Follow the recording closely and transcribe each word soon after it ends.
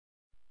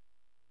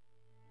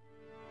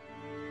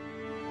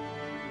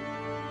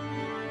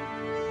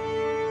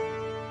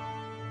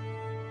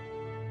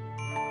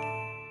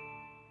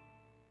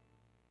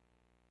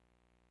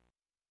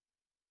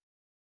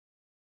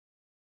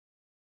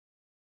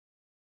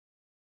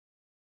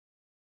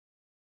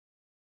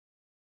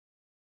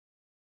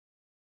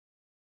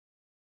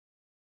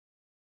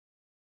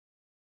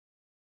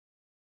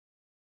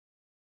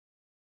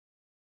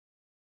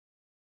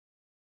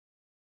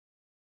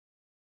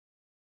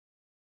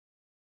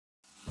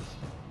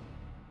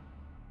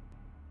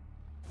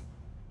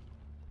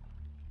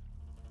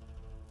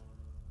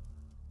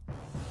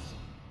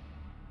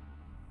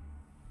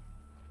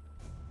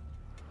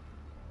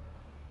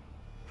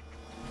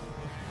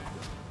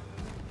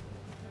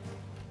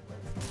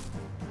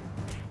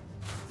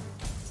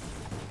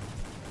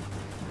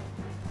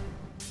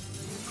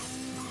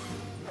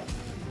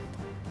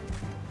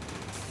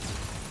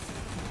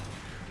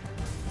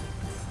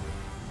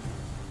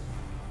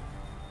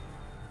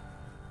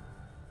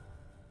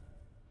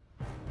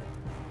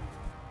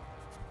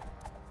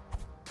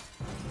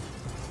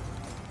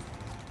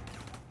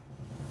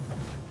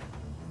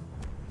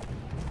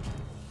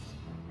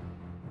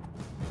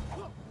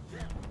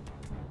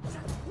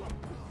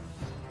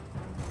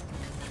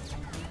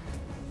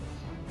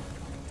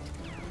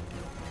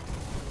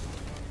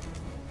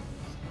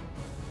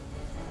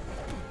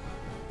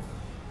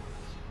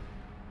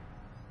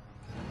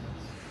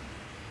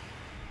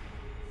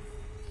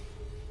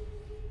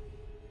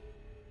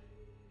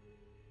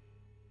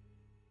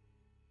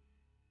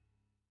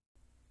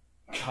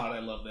God, I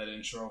love that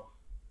intro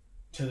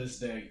to this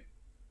day.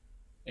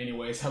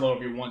 Anyways, hello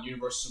everyone,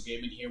 Universal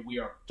Gaming here. We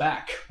are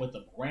back with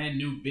a brand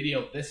new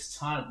video. This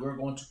time we're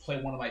going to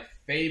play one of my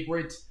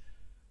favorite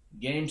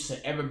games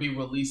to ever be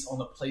released on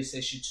the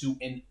PlayStation 2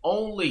 and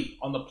only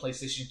on the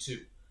PlayStation 2.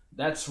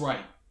 That's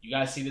right, you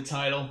guys see the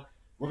title?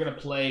 We're going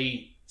to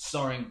play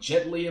starring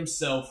Jet Li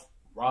himself,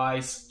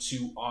 Rise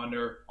to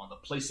Honor on the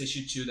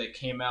PlayStation 2 that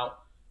came out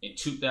in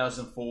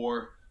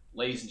 2004.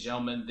 Ladies and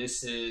gentlemen,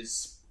 this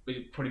is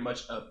pretty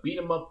much a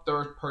beat-em-up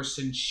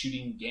third-person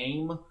shooting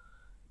game.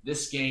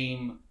 This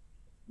game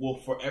will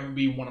forever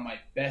be one of my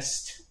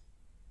best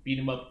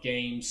beat-em-up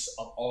games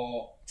of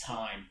all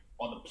time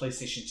on the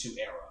PlayStation 2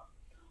 era.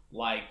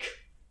 Like,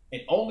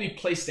 and only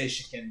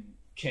PlayStation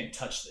can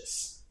touch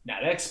this.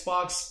 Not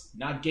Xbox,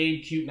 not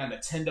GameCube, not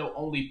Nintendo,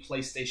 only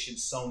PlayStation,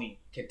 Sony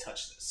can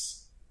touch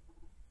this.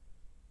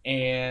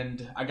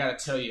 And I gotta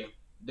tell you,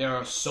 there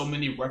are so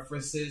many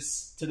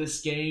references to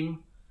this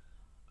game.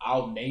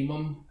 I'll name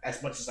them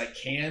as much as I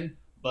can,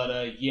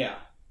 but yeah,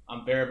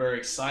 I'm very, very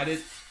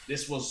excited.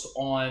 This was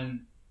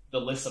on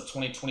the list of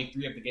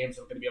 2023 of the games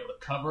I'm going to be able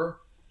to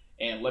cover,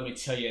 and let me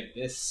tell you,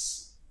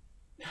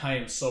 I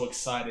am so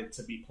excited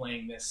to be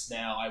playing this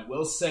now. I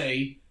will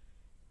say,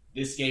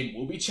 this game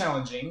will be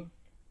challenging.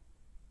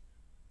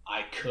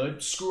 I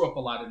could screw up a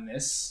lot in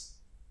this,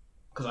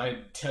 because I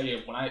tell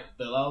you,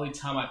 the only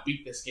time I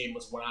beat this game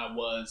was when I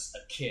was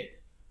a kid.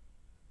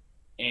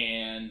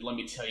 And let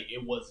me tell you,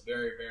 it was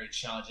very, very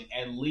challenging.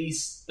 At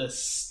least the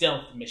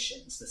stealth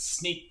missions,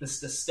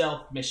 the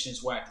stealth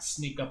missions where I had to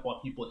sneak up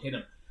on people and hit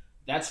them,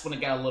 that's when it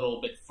got a little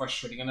bit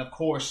frustrating. And of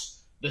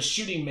course, the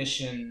shooting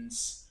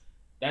missions,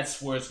 that's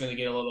where it's going to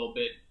get a little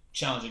bit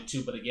challenging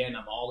too. But again,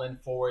 I'm all in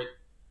for it.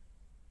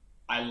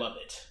 I love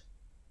it.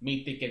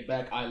 Me thinking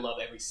back, I love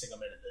every single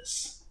minute of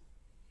this.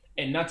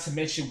 And not to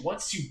mention,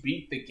 once you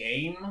beat the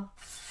game,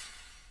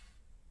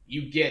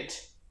 you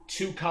get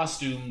 2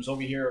 costumes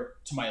over here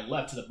to my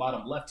left, to the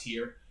bottom left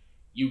here.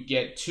 You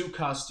get 2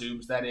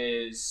 costumes. That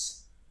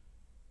is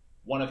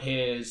one of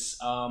his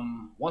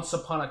Once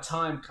Upon a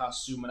Time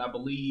costume, and I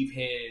believe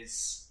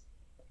his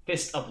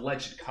Fist of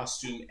Legend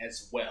costume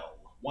as well,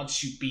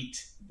 once you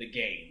beat the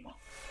game.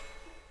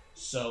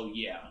 So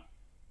yeah,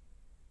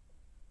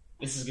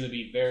 this is going to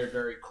be very,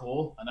 very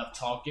cool. Enough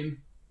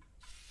talking.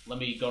 Let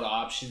me go to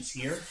options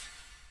here.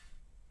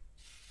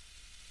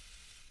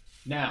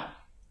 Now,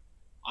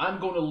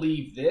 I'm going to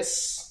leave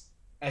this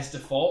as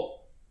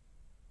default,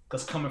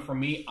 because coming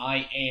from me,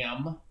 I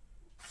am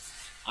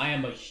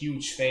a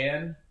huge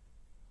fan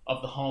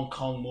of the Hong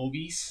Kong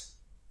movies.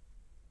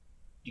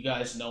 You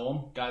guys know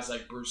them. Guys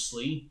like Bruce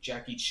Lee,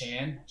 Jackie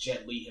Chan,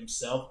 Jet Li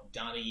himself,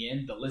 Donnie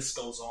Yen, the list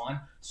goes on.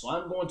 So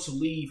I'm going to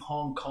leave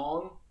Hong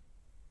Kong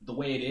the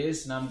way it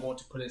is, and I'm going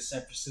to put it in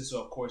San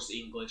Francisco, of course,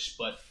 English,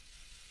 but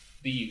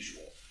the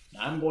usual.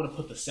 Now I'm going to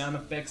put the sound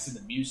effects and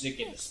the music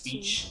and the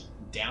speech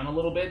down a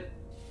little bit.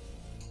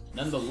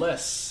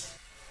 Nonetheless,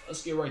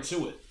 let's get right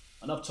to it.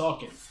 Enough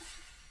talking.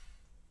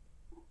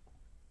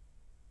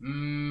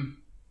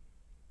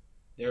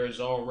 There is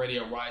already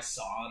a Rise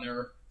to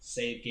Honor,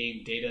 save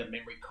game data,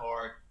 memory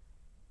card.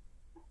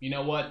 You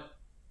know what?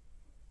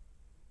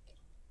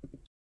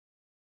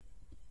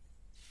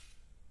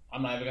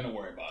 I'm not even going to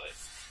worry about it.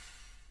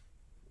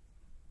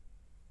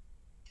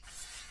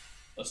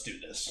 Let's do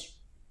this.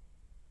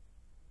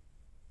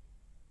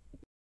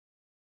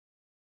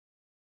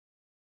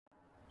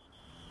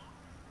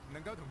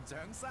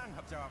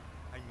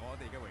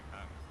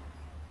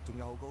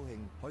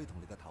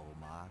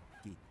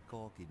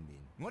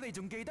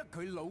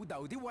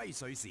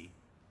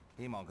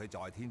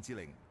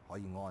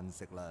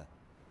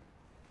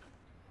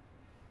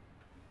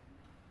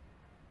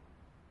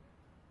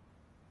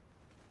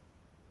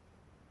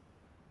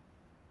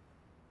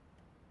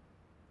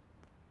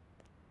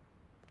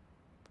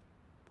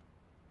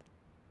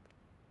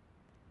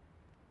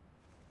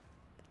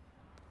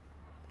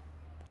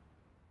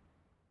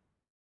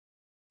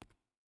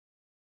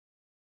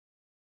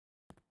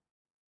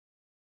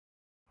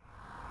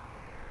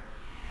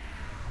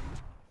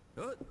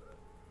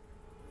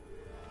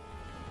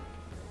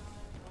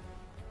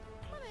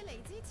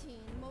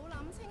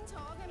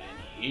 And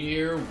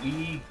here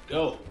we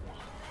go.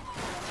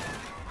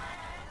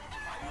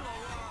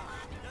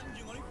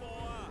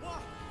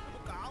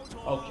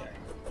 Okay.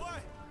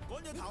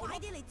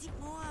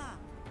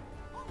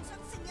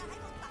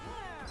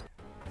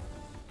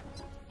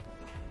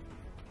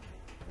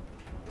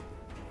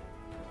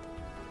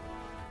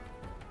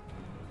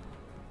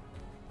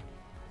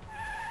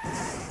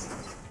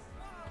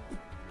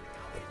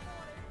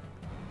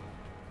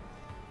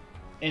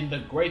 And the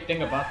great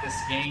thing about this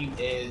game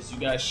is, you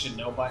guys should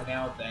know by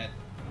now that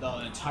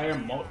the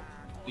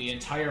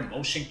entire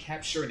motion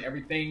capture and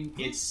everything,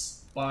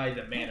 it's by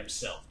the man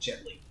himself,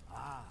 Jet Li.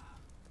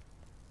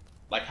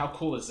 Like, how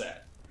cool is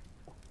that?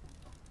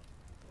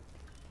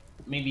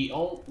 I mean,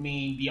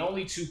 the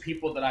only 2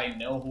 people that I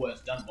know who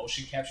has done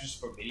motion captures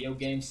for video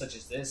games such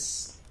as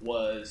this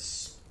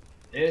was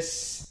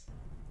this,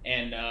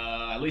 and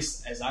at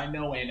least as I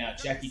know, and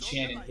Jackie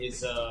Chan in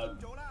his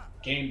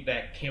game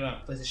that came out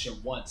on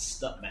PlayStation 1,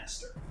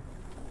 Stuntmaster.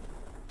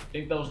 I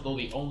think those are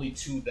the only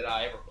two that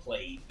I ever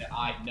played that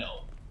I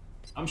know.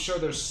 I'm sure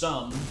there's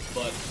some,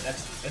 but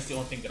that's the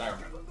only thing that I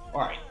remember.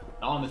 Alright,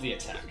 now on to the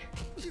attack.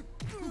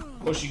 Of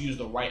course, you use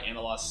the right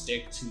analog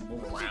stick to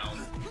move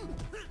around.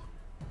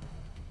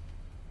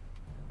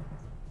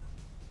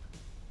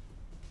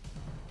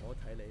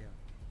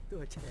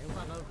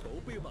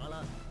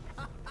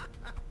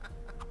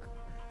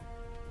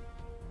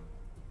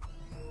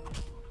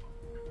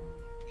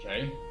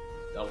 Okay,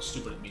 that was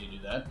stupid of me to do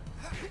that.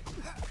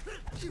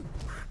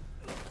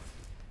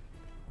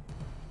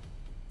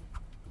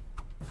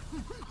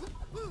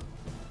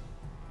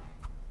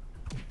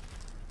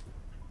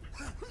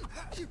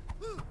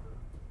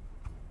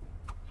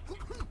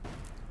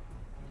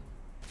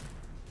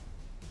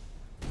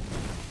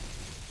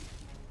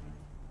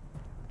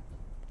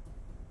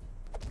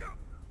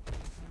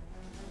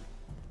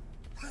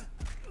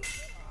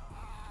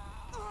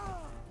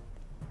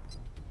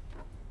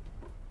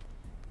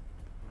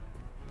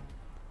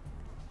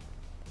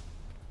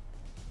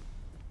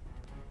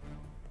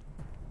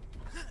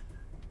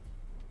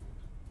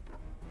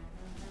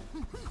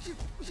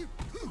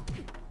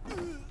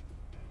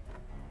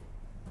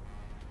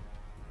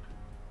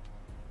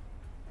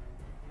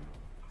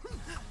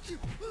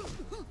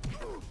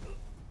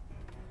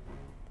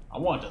 I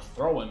wanted to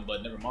throw him,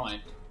 but never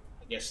mind.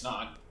 I guess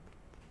not.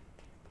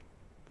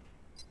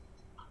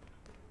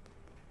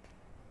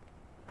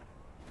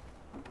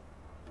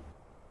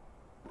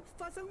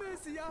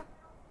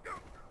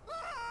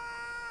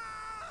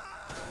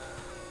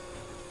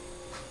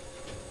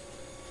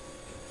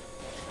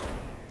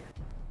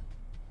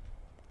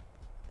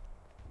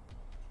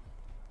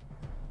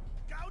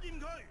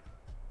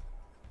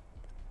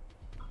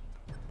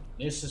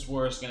 This is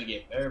where it's gonna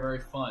get very, very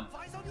fun.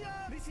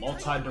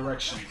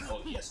 Multi-direction.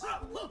 Oh yes, I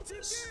love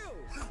this.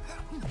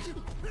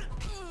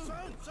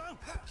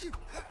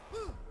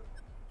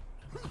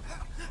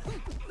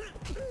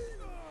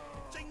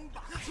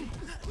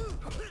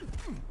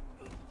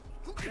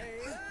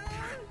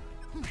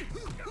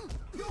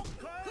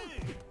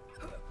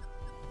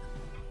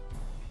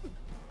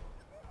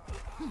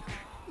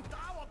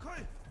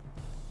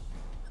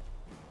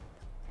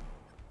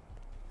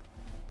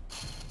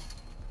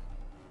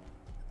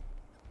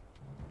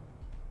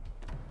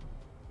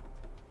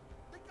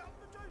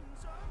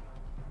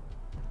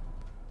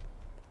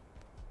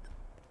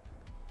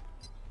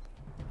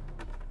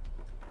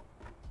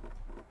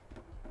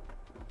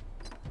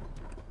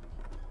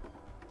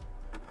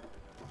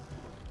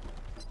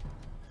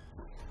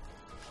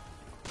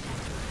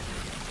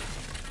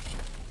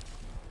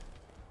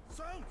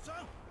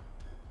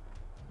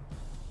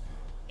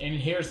 And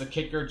here's the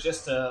kicker,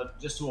 just to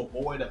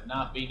avoid of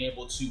not being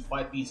able to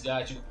fight these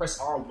guys, you can press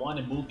R1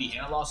 and move the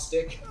analog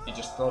stick and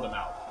just throw them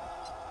out.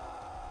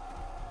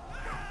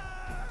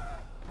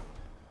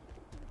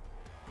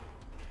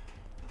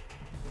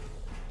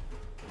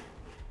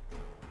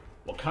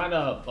 What kind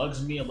of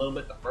bugs me a little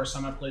bit the first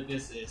time I played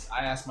this is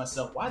I asked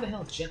myself, why the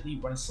hell is Jet Li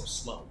running so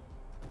slow?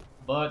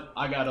 But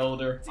I got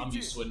older, I'm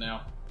used to it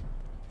now.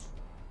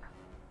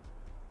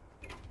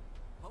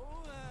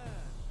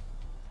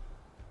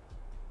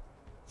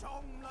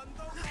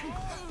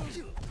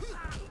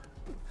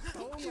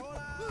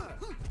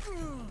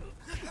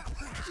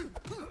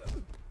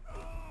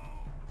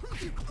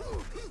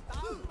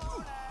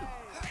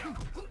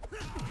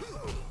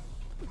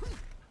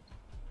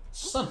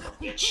 Son of a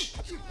bitch.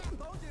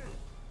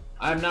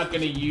 I'm not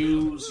gonna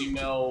use, I'm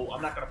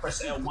not gonna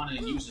press L1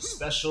 and use a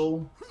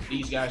special.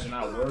 These guys are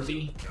not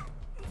worthy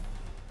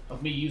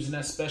of me using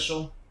that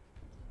special.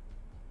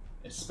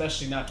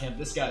 Especially not him.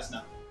 This guy's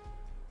not.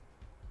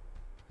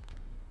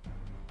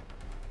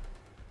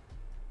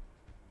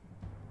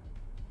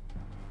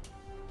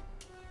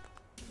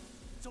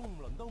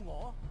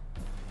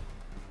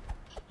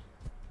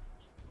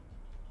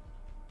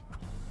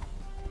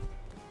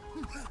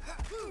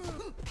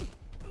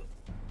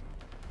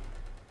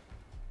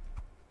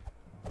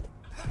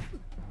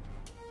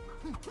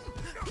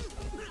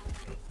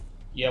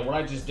 Yeah, what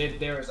I just did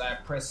there is I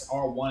pressed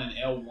R1 and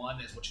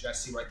L1 is what you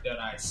guys see right there,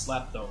 and I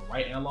slapped the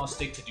right analog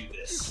stick to do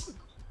this.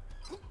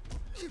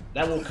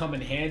 That will come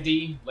in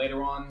handy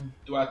later on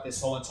throughout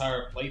this whole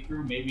entire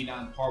playthrough. Maybe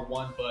not in part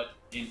 1, but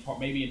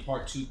maybe in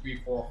part 2,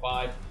 3, 4, or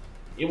 5.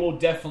 It will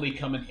definitely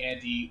come in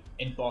handy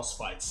in boss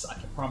fights. I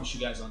can promise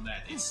you guys on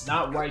that. It's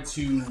not right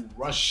to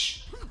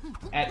rush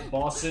at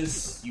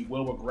bosses. You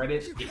will regret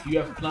it. If you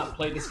have not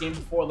played this game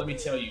before, let me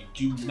tell you,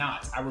 do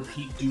not, I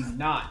repeat, do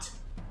not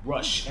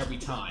rush every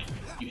time.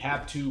 You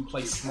have to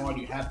play smart,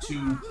 you have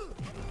to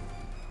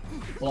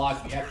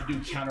block, you have to do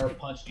counter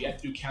punch, you have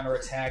to do counter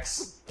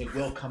attacks. It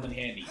will come in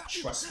handy,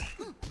 trust me.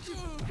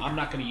 I'm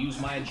not going to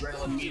use my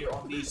adrenaline meter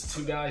on these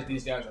two guys.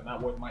 These guys are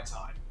not worth my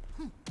time.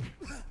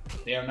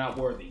 They are not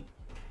worthy.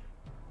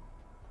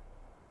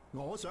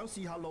 我想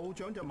試下老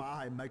長隻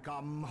馬係唔係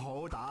咁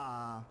好打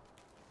啊？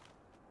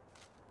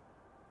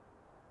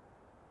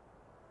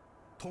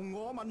同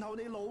我問候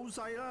你老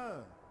細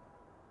啦。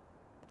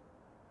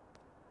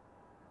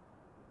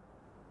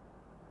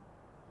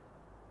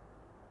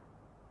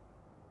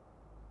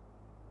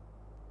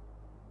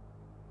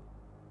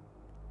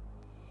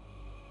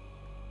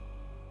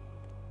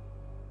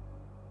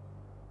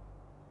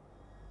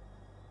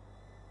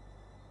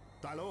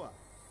大佬啊，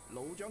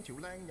老張條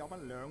靚有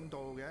分兩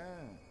度嘅，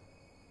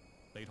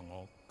你同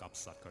我夾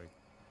實佢，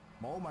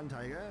冇問題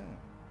嘅。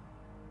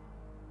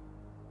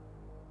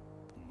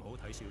唔好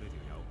睇小呢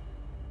條友，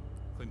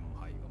佢唔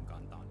係咁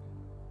簡單。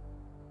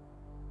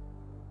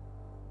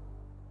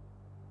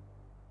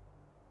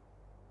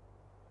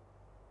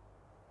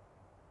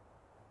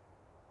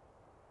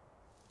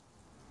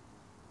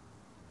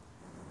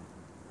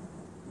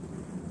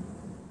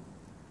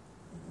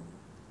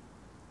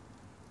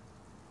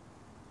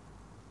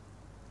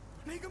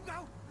你咁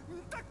搞唔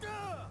得㗎！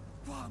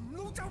話唔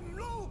撈就唔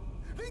撈，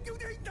你叫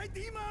啲兄弟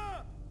點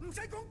啊？唔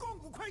使講江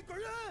湖規矩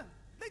啦，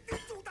你點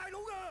做大佬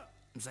㗎？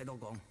唔使多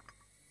講，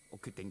我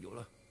決定咗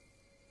啦。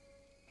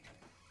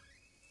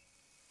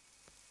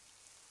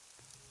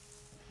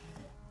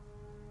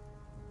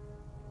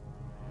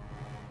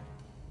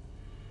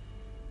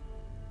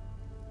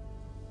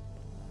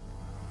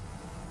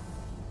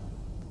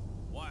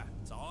喂，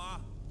走啊！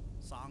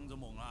生咗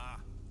夢啦！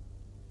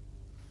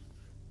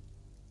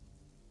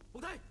冇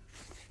睇，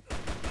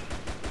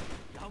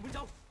由後門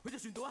走，去隻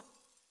船度啊！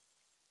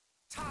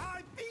查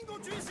係邊個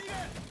主事嘅？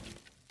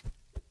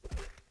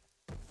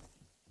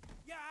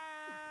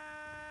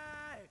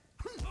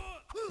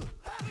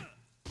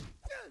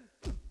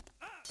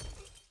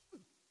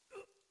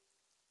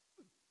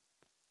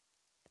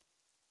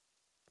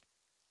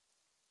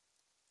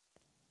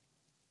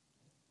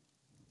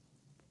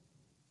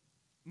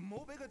唔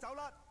好俾佢走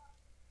甩。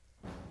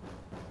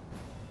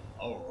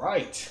All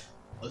right,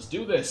 let's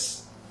do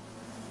this.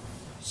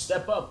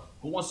 Step up.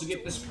 Who wants to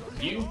get this?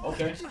 You?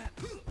 Okay.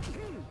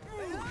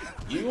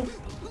 You?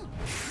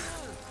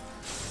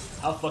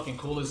 How fucking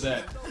cool is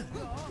that?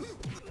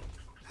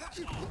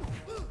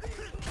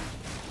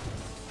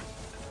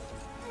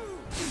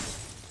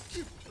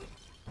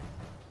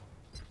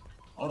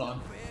 Hold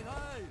on.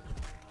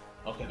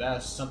 Okay,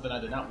 that's something I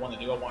did not want to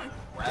do. I wanted to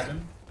grab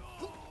him.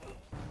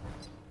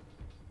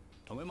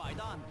 同佢埋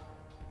單。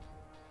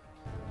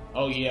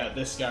 Oh yeah,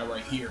 this guy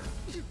right here.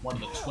 One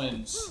of the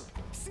twins.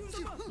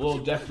 We'll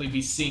definitely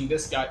be seeing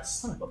this guy.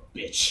 Son of a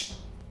bitch.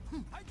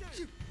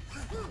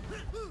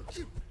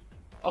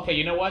 Okay,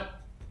 you know what?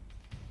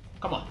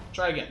 Come on,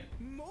 try again.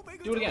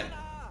 Do it again.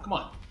 Come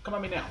on, come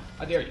at me now.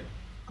 I dare you.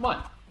 Come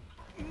on.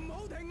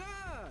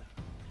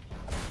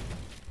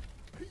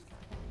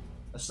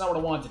 That's not what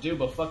I wanted to do,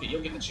 but fuck it,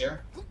 you'll get the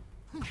chair.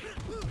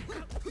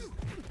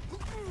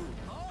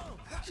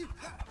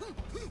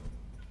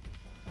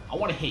 I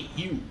want to hit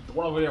you, the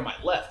one over there on my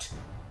left.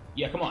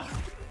 Yeah, come on.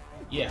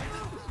 Yeah.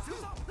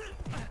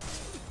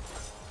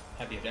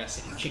 Have the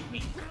audacity to kick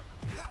me.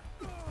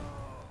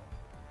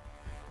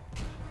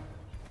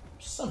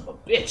 Son of a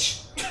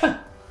bitch.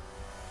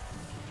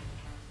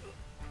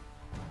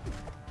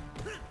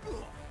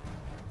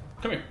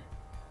 Come here.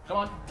 Come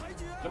on.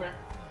 Come here.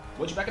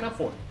 What you backing up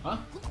for? Huh?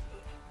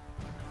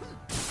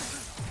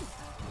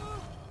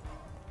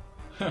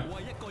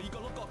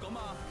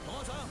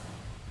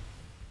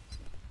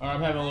 Alright,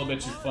 I'm having a little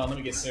bit too fun. Let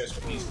me get serious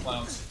with these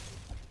clowns.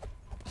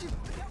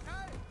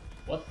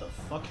 What the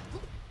fuck?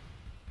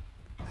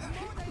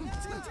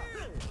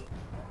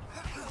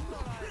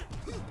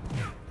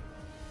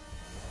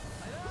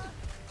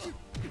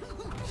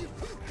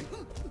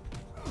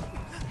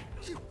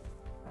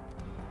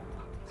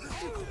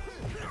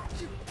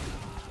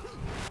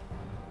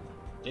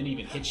 Didn't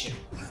even hit you.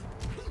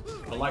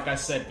 But like I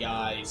said,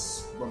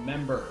 guys,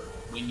 remember,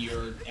 when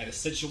you're at a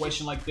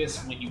situation like this,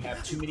 when you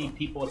have too many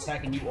people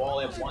attacking you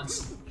all at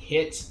once,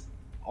 hit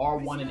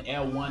R1 and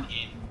L1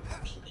 and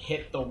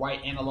hit the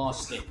right analog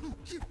stick.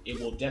 It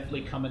will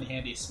definitely come in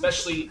handy,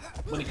 especially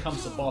when it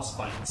comes to boss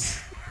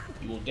fights.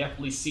 You will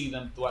definitely see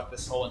them throughout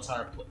this whole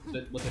entire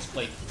with this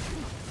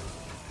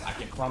playthrough. I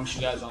can promise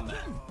you guys on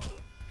that.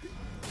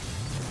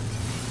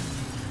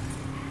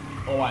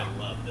 Oh, I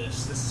love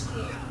this. This is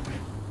cool.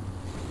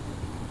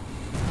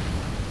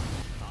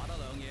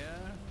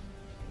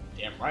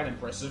 Damn right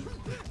impressive.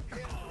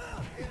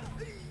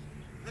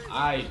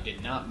 I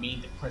did not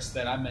mean to press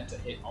that. I meant to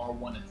hit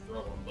R1 and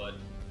throw him, but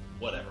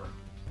whatever.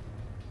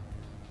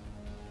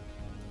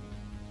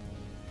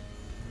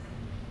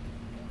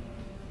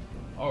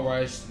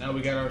 Alright, now we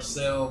got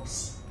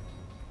ourselves...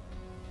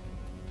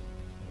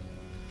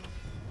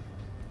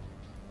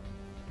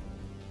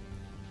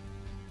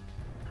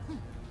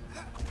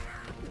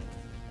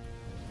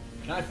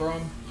 Can I throw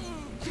him?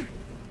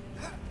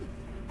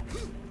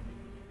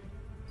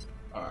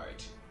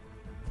 Alright.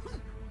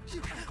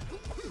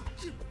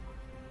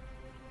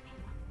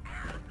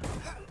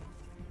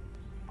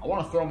 I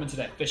want to throw him into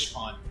that fish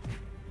pond.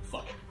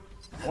 Fuck.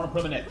 I want to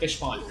put him in that fish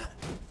pond.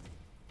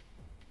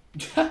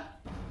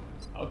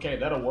 Okay,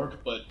 that'll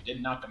work, but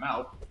didn't knock him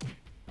out.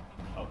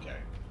 Okay.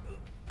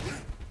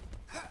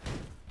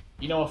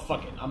 You know what?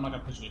 Fuck it. I'm not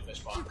gonna put you in a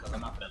fish pond because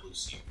I'm not gonna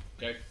lose you.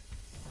 Okay?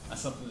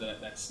 That's something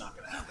that's not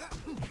gonna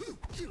happen.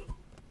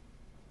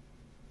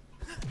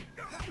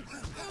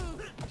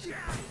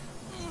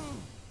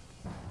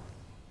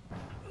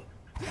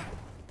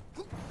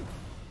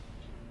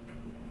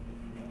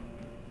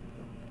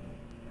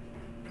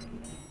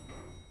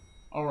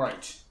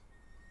 Alright.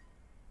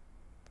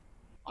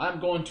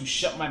 going to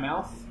shut my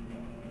mouth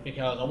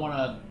because I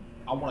wanna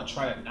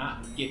try to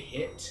not get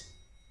hit.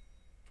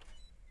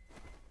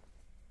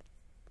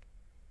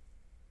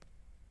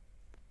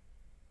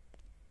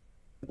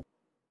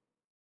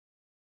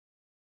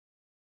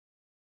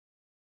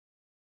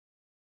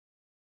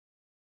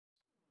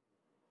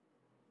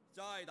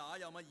齋打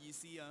有乜意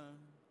思啊？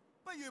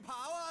不如跑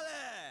下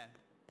咧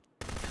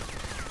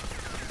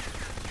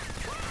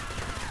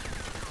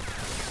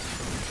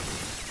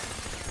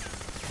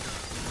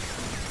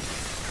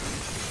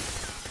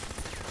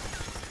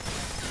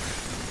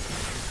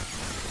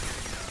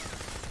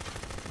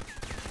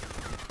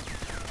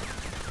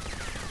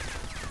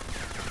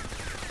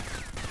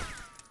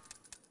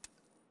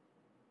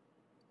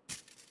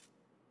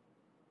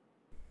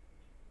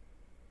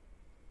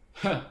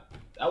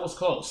！That was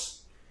close.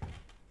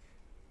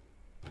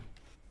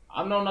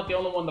 I'm not the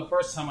only one the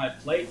first time I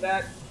played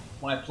that.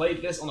 When I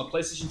played this on the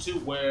PlayStation 2,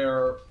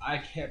 where I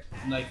kept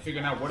like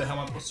figuring out where the hell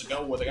I'm supposed to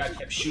go, where the guy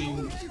kept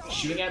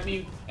shooting at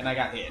me, and I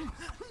got hit.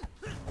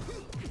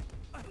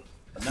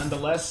 But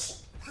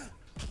nonetheless,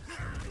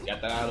 got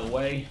that out of the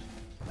way.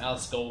 Now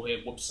let's go ahead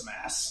and whoop some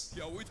ass.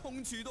 又會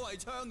通處都係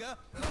槍嘅。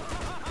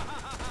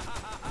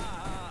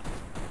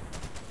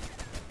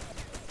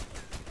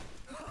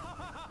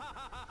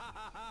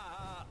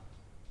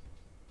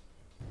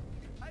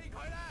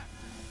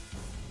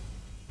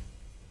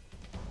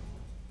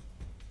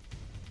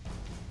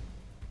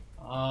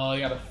Oh,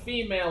 you got a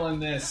female in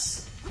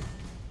this.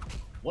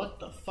 What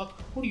the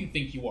fuck? Who do you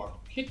think you are?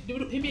 Hit me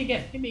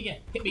again. Hit me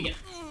again. Hit me again.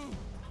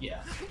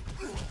 Yeah.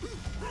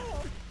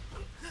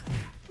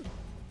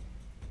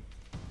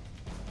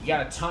 You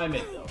gotta time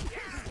it, though.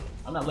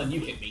 I'm not letting you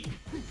hit me.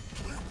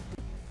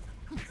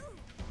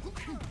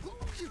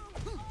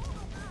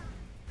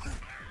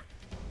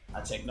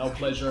 I take no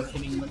pleasure of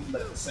hitting women, but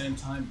at the same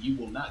time, you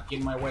will not get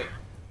in my way.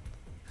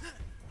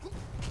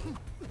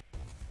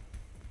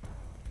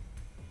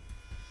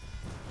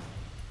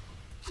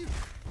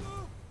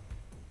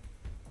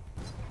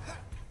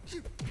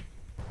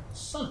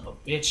 Son of a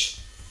bitch.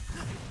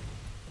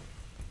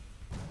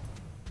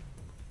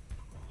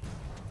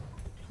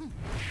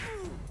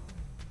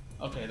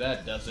 Okay,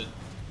 that does it.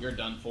 You're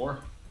done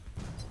for.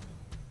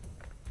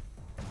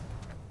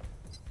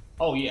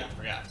 Oh yeah, I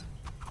forgot.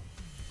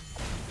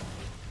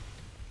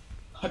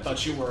 I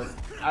thought you were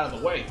out of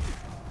the way.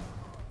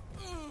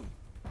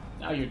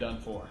 Now you're done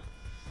for.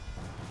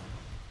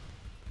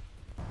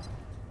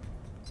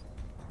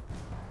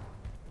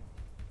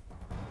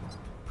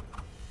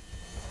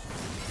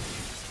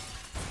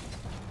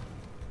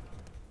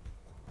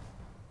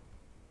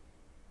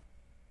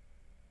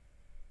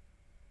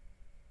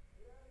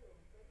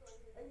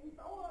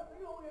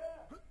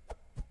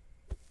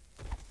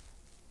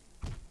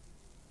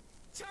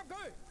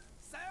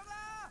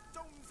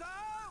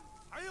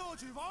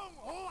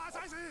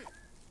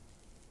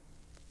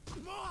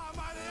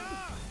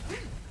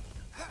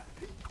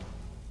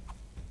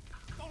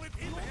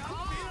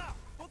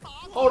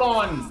 Hold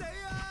on!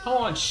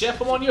 Hold on, Chef,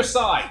 I'm on your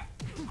side!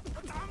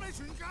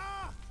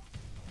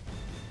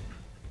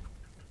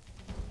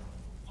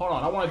 Hold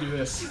on, I want to do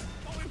this.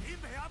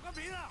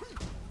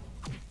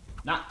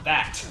 Not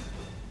that.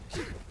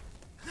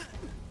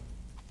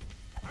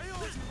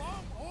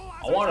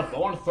 I want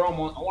to throw him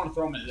on. I want to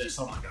throw him into this.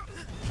 Hold on.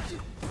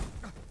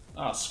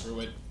 Oh, screw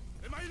it.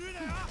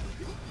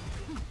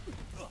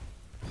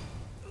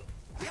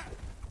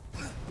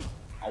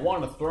 I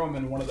wanted to throw him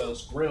in one of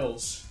those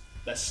grills,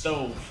 that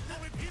stove.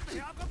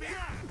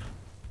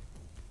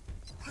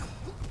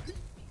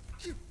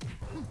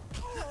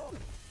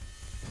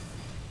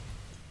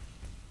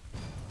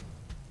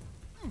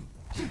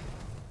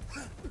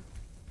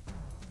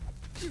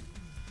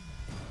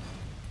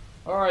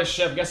 Alright,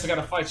 Chef, guess I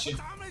gotta fight you.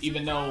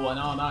 Even though,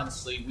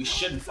 honestly, we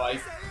shouldn't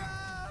fight.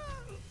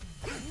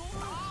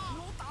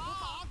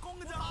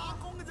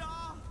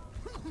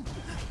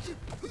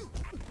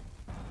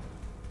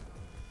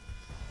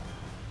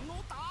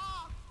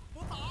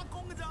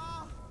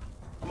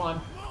 Come on.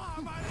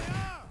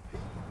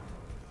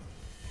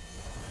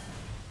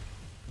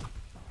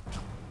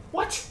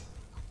 What?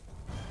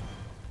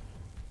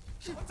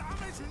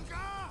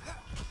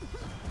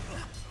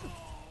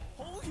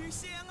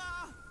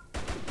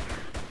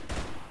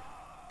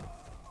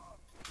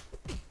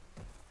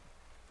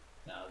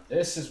 Now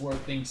this is where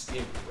things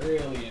get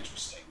really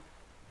interesting.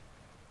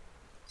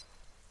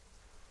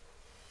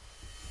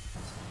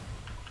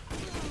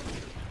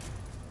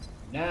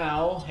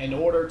 Now, in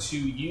order to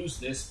use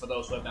this, for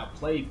those who have not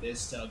played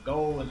this, to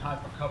go and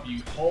hide for cover,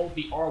 you hold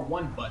the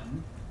R1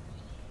 button,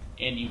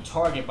 and you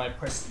target by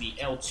pressing the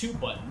L2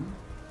 button,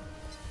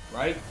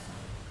 right?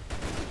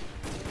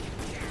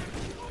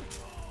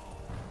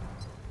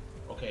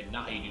 Okay,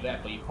 not how you do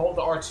that, but you hold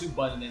the R2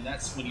 button, and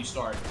that's when you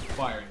start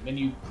firing. Then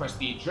you press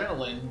the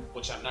adrenaline,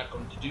 which I'm not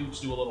going to do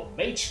a little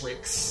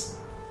matrix.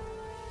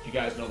 You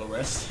guys know the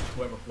rest,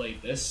 whoever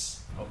played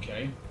this.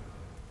 Okay.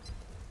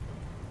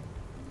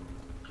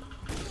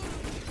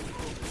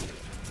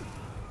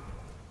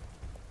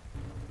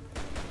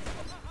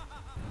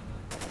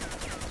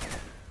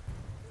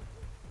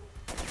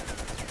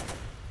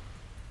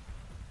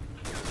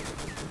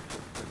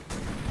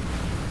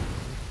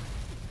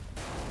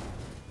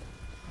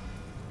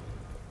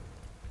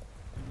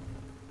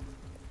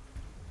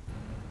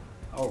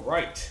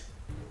 Alright.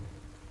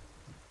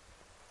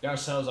 Got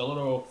ourselves a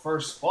little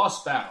first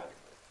boss battle.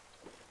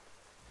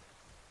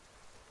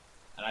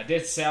 And I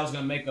did say I was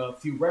going to make a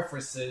few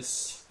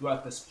references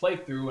throughout this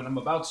playthrough, and I'm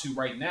about to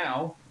right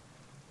now.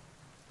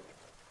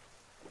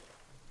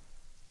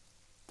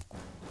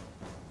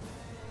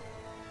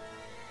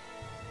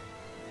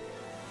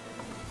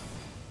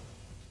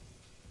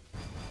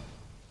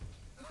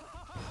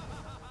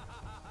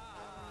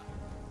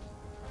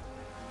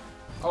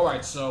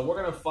 Alright, so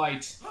we're going to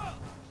fight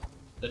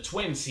the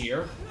twins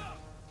here,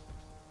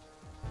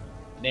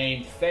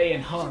 named Faye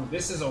and Hung.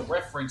 This is a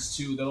reference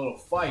to the little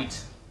fight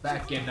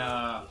back in,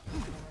 a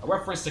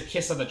reference to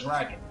Kiss of the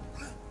Dragon,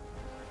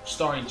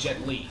 starring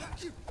Jet Li,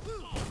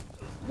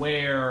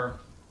 where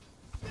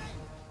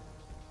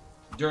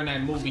during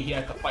that movie he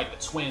had to fight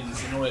the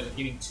twins in order to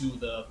get into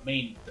the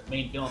main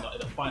villain,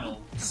 the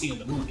final scene of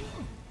the movie.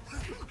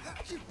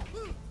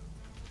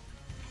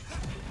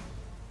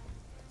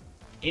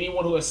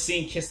 Anyone who has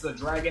seen Kiss of the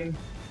Dragon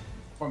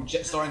from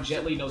starring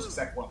Jet Li knows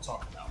exactly what I'm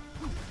talking about.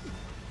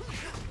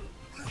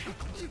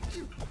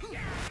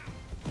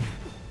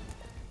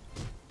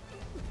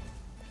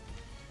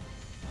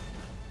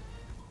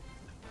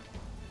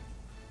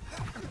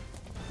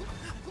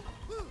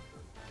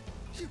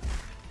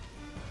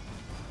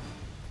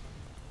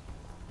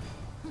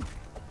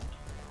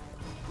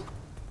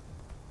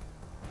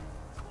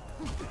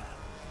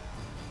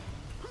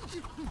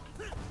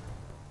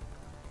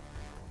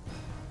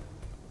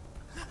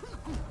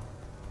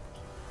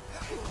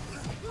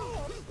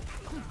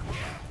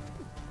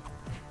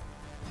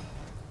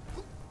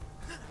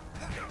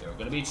 There are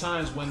going to be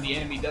times when the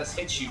enemy does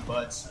hit you,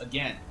 but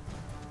again,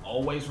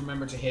 always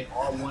remember to hit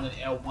R1 and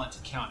L1 to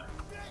counter.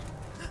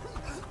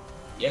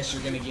 Yes,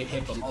 you're going to get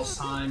hit, but most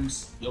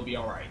times, you'll be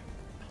alright.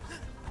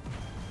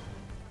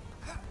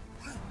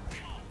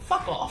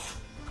 Fuck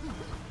off!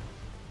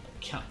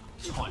 Can't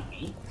taunt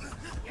me.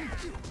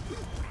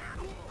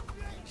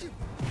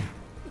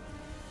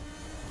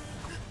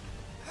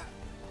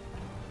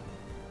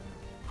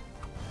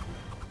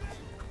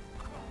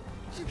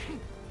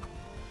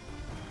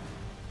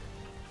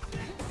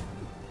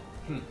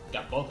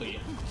 Got both of you.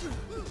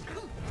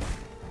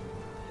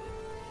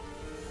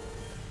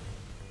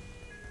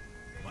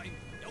 喂，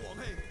有王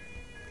氣。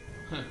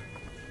哼，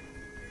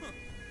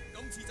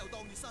今次就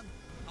當熱身，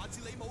下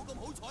次你冇咁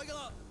好彩㗎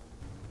啦。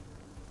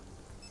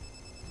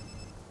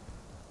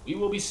We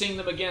will be seeing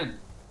them again.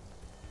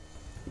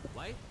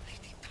 喂，你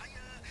點睇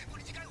啊？我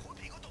哋隻間海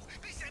皮嗰度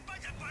俾成班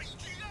人圍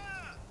住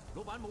啊！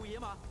老闆冇嘢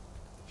啊嘛？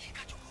而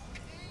家仲 OK，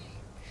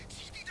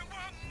遲啲就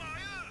話唔埋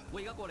啊！我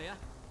而家過嚟啊！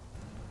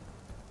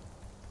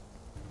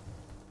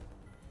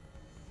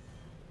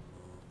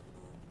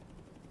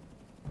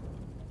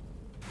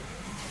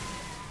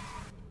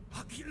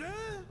阿傑咧，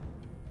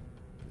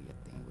佢一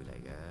定會嚟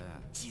嘅。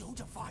至好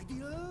就快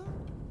啲啦。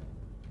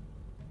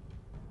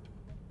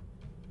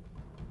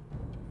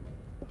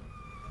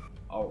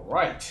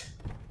Alright.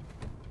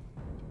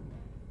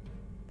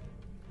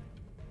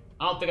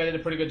 I don't think I did a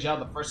pretty good job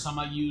the first time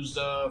I used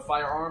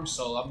firearms,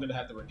 so I'm gonna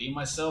have to redeem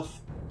myself.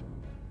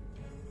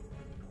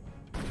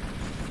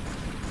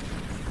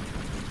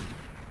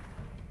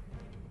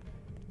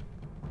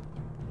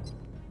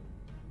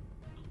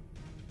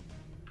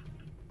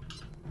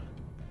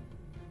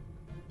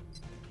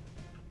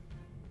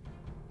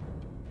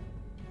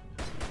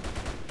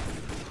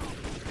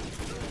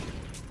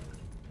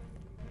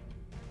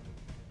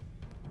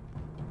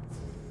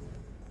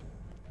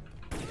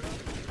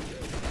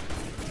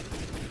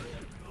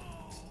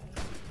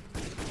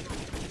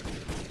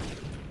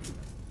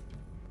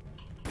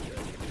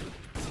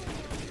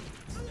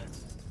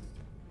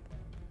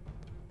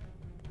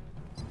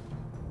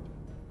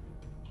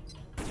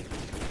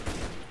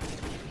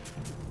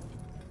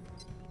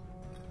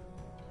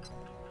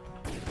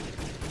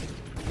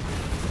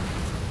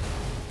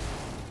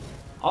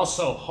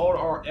 Also, hold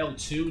R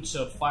L2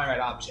 to fire at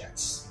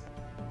objects.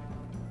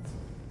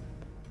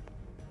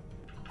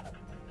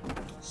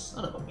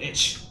 Son of a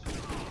bitch.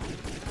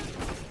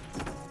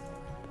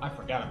 I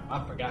forgot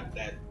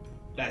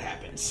that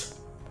happens.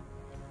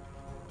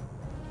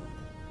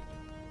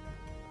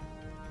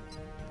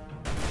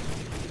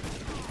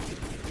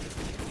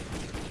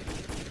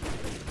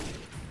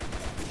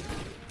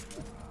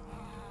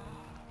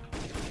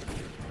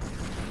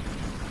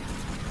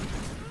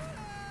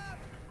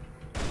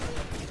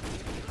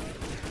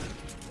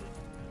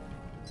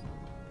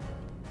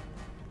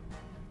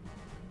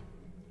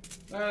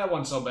 That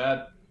wasn't so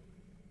bad.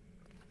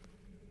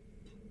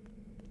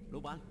 老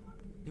闆，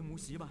你冇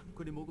事啊嘛？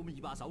佢哋冇咁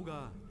易把手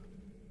㗎。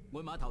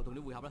我去碼頭同你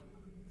會合啦，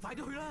快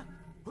啲去啦，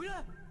去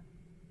啦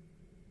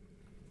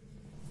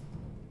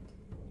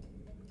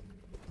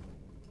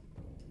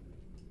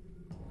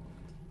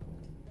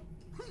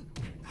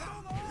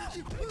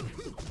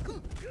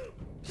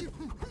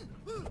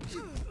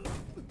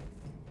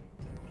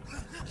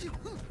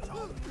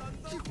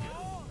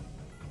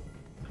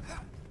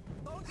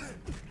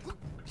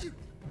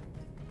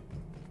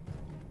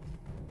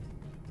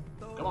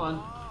！Come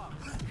on.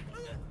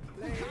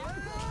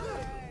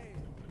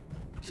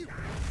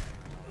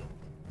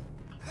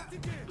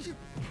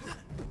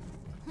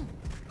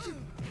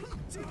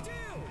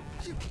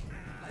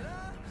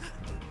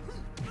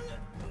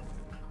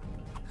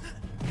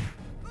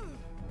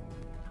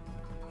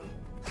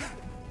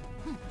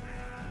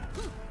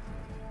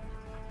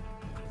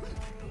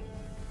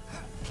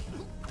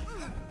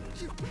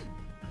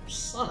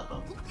 Son of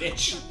a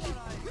bitch.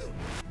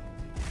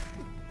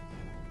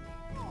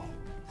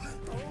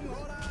 到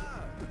我啦！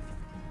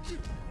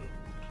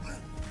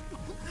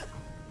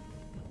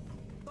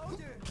擋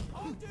住，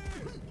擋住！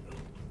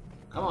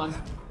 Come on.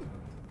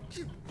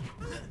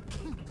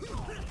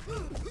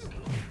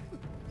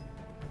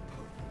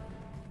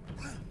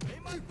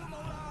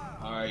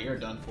 Alright, you're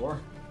done for.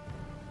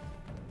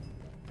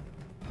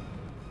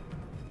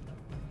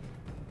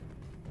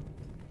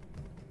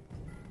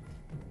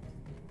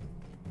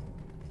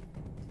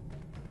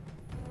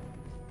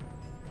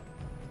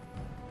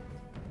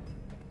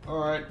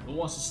 Alright, who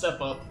wants to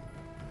step up?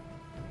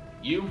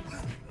 You?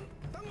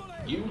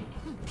 You?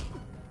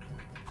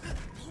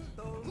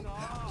 到我，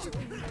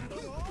到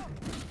我！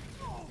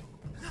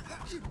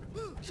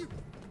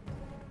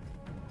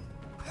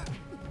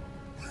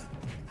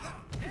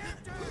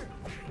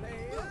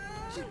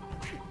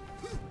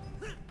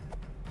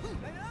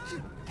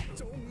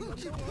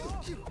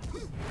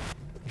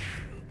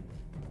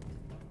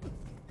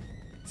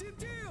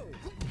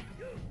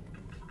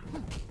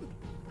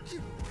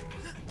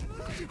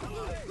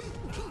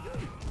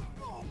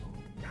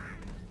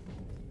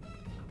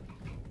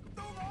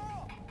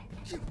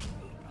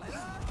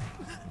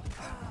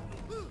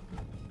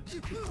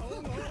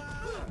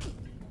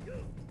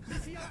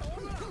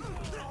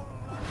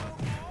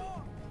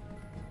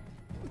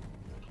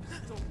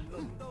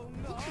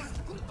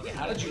 Okay,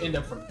 how did you end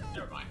up from...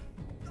 Never mind.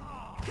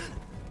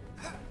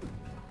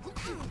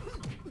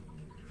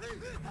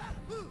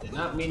 Did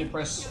not mean to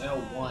press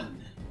L1.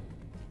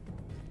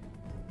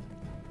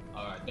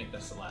 Alright, I think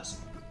that's the last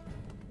one.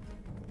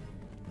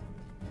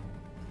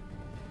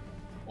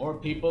 More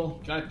people?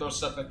 Can I throw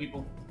stuff at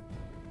people?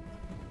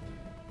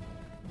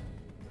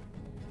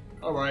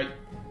 Alright.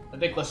 I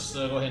think let's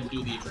go ahead and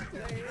do the drink.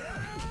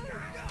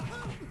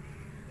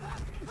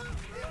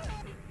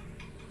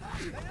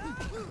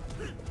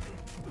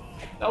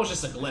 That was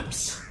just a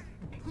glimpse.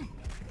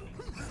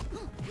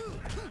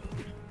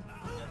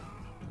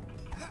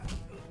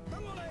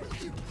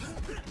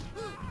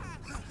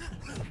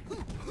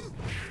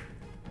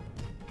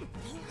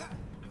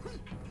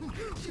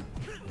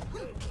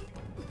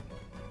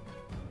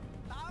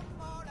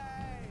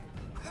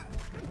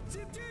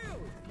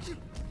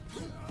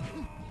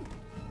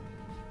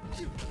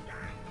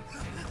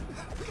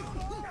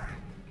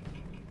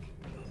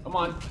 Come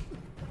on.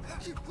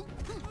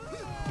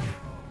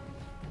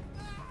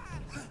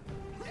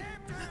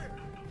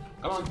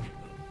 Come on.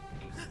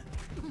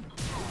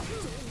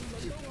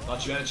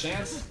 Thought you had a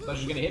chance? Thought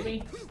you were gonna hit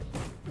me?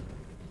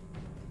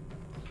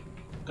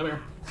 Come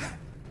here.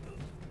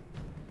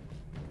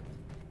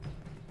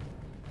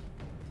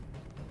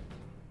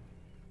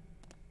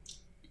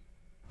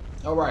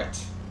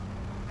 Alright.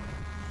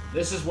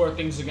 This is where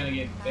things are gonna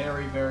get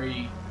very,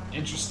 very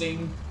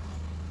interesting.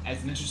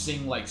 As an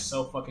interesting, like,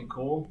 so fucking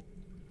cool.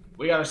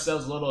 We got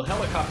ourselves a little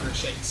helicopter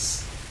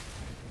chase.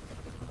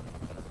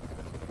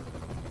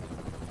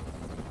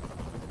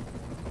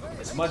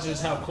 As much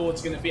as how cool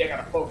it's gonna be, I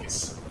gotta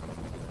focus.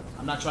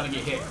 I'm not trying to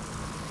get hit.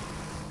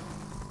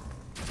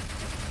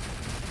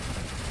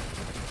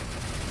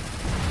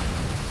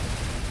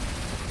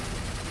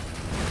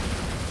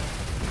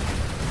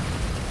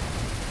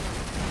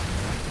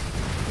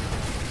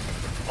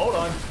 Hold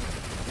on.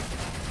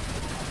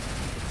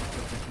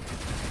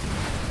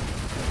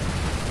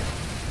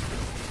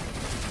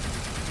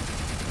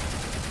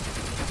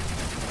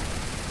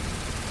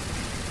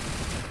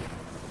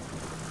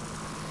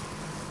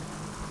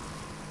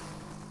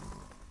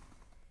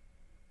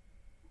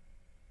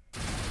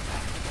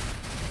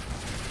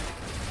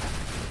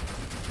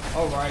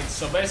 Alright,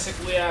 so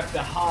basically I have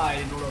to hide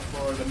in order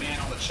for the man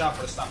on the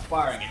chopper to stop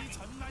firing at me.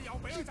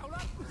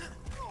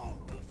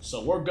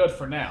 So we're good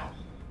for now.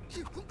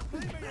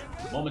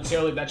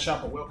 Momentarily that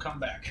chopper will come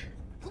back.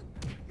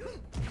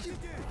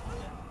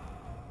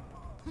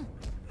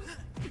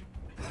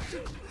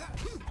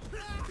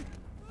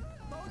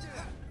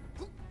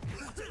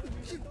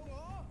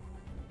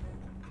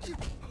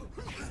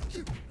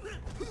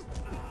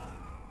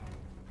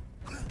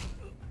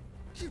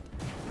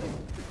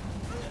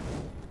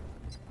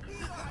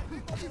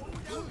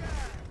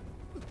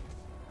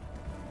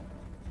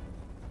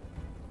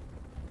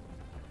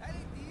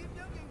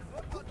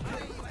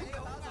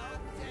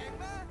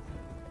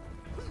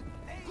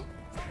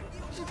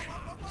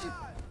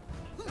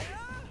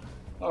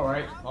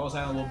 Alright, I was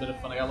having a little bit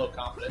of fun, I got a little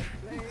confident.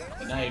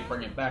 But now you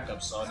bring it back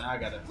up, so now I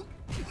gotta...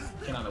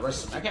 Can't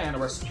underestimate. I can't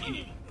underestimate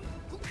any.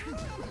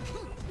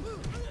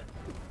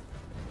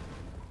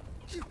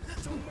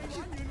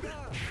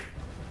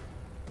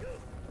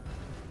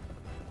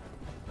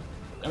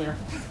 Come here.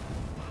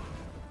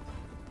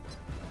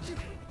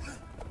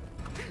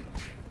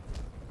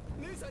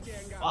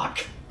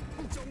 Fuck!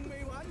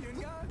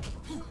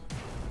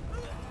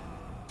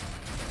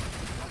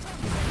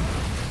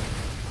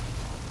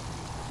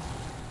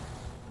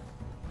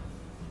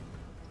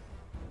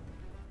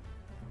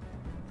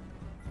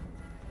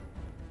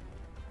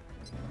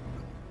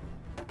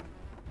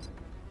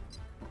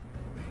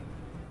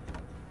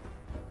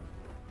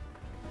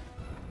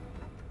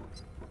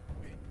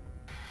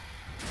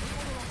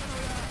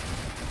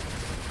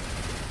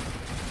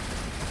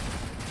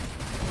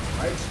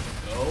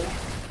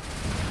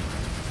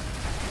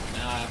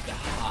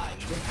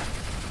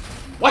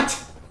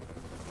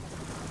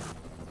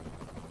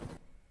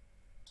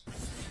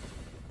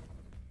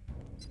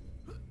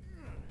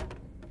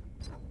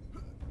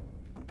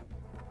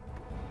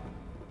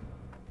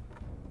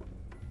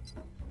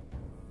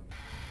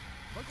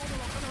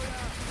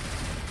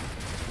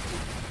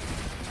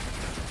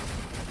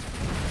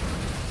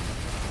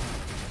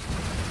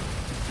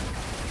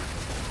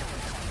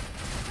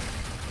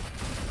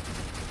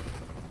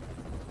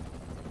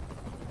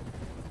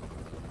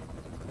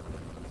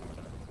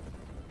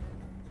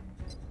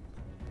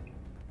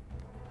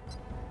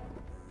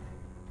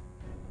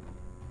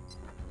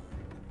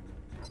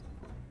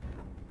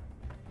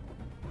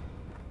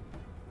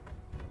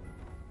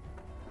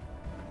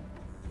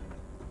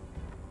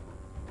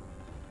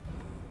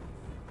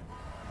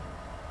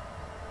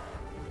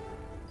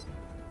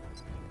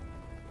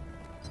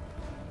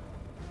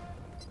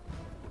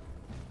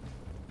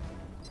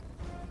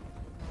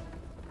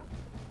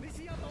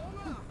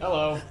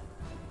 Hello.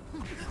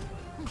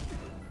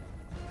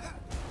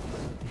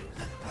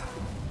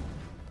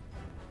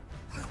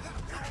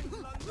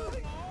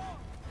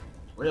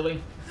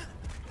 Really?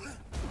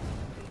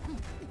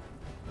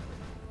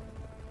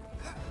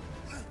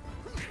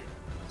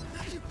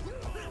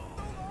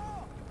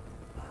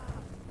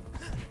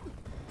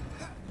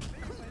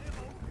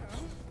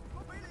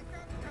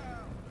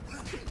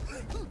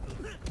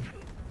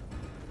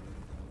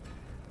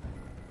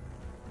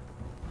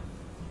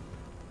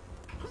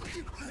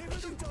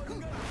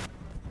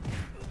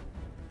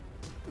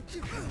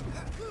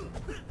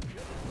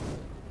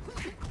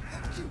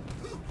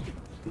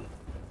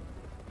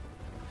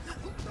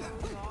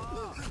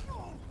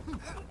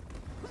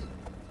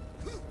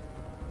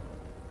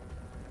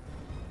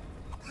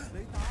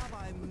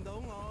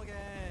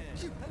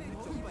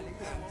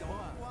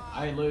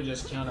 I literally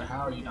just counter.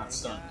 How are you not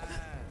stunned?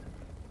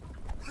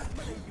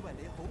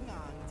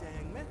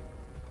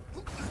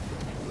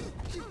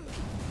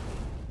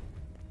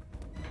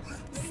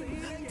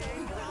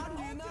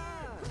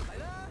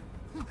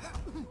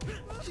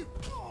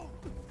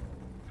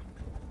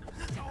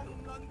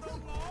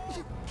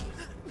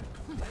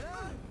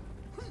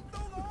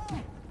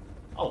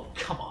 Oh,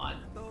 come on.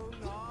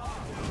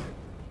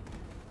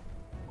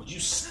 Would you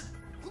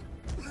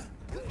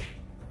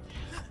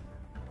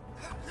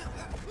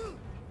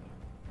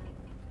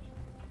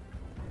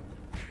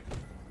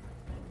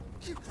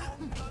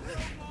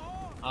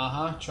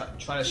Uh-huh.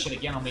 Try that shit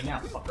again on me now,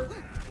 fucker.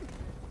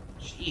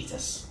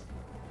 Jesus.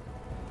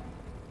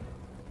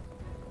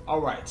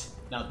 Alright.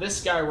 Now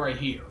this guy right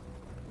here.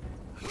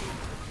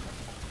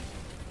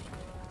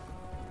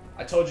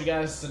 I told you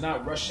guys to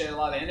not rush at a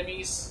lot of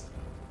enemies.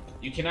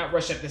 You cannot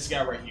rush at this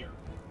guy right here.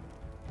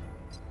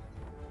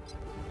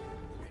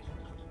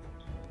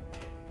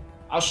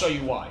 I'll show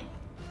you why.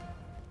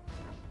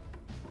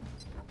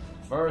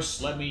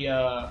 First, let me,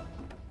 hold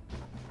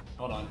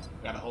on.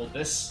 Gotta hold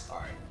this.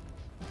 Alright.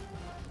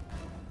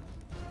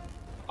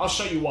 I'll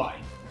show you why.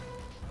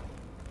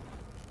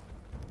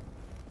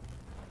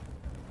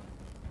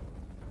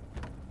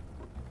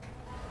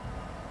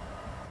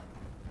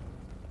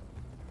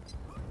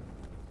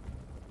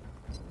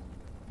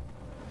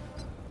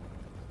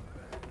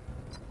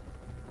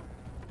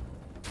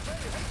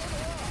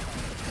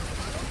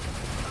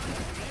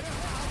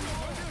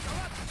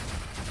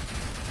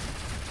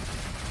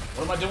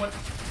 What am I doing?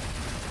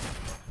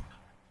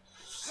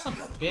 Son of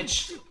a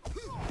bitch.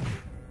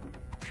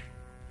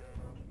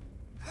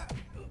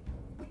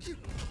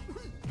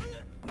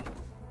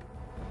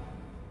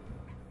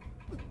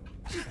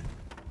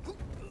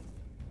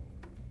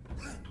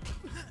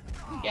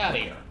 Get out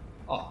of here.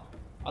 Oh,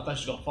 I thought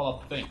she was gonna fall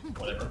off the thing.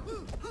 Whatever.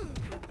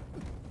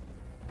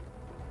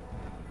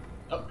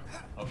 Oh,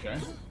 okay.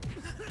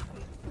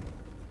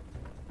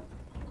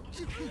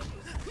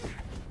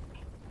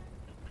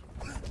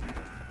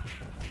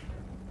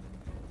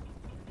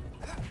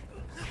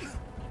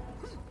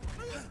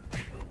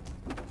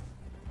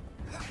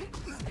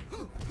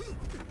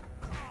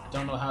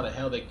 Don't know how the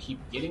hell they keep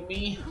getting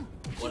me.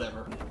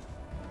 Whatever.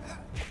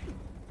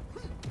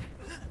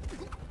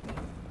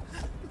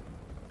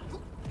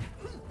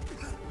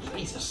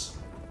 Jesus.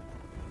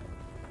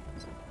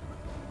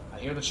 I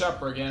hear the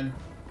chopper again.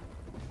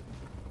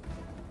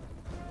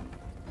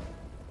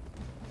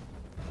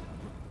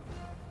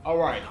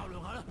 Alright.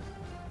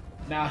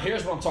 Now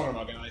here's what I'm talking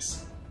about,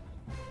 guys.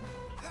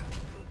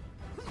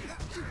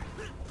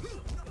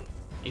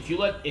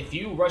 If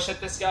you rush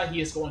at this guy, he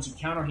is going to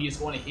counter. He is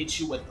going to hit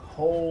you with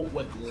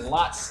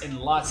lots and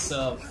lots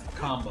of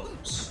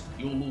combos.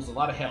 You will lose a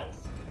lot of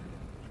health,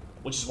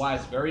 which is why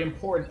it's very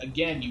important.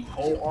 Again, you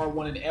hold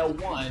R1 and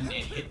L1 and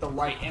hit the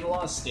right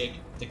analog stick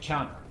to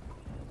counter.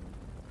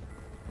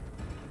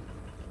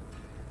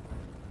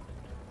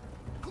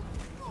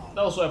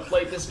 Those who have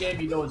played this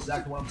game, you know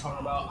exactly what I'm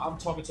talking about. I'm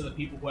talking to the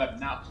people who have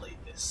not played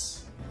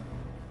this.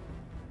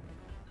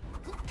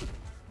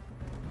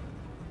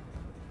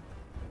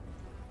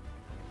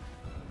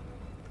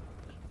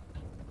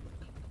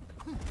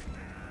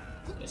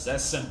 It's that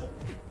simple.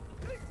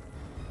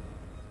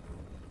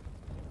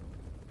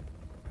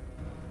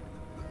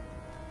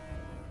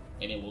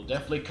 And it will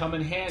definitely come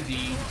in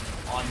handy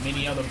on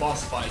many other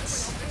boss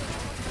fights.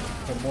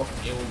 For more,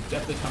 it will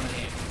definitely come in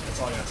handy.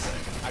 That's all I gotta say.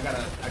 I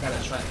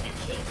gotta try to get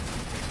killed.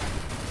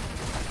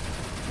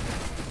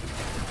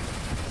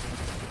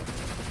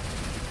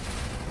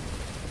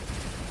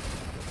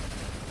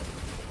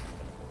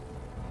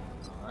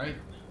 All right,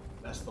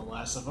 that's the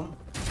last of them.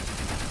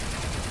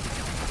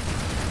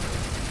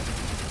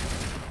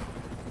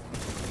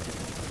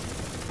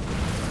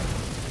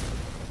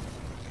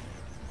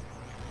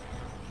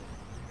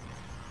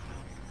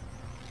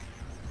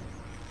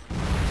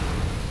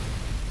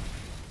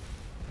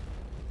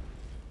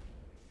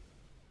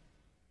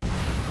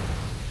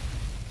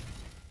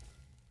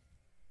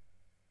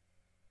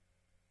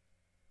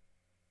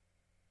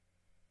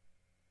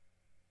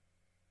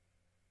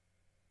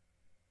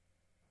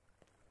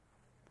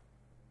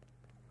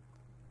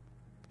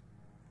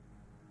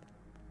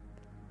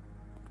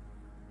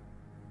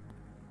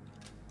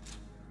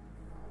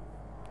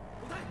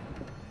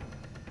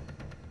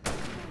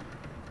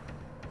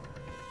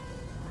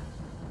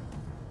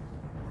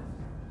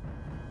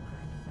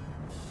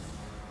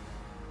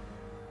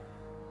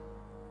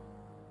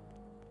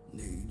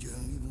 你將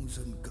呢封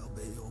信交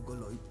俾我個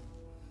女，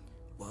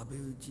話俾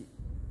佢知，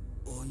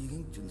我已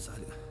經盡晒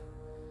力，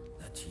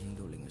但始終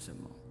都令佢失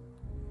望。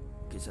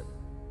其實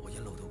我一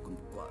路都咁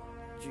掛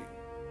住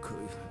佢。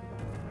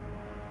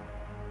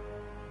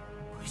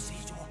佢死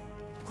咗，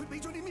佢俾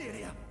咗啲咩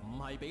你啊？唔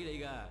係俾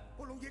你㗎。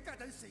我老嘢家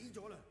陣死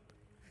咗啦，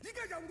而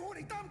家由我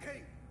嚟擔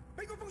旗，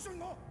俾嗰封信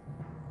我。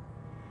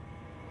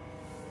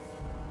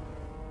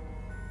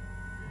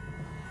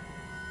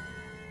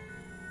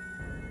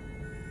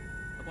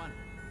阿關，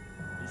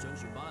你上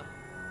船吧，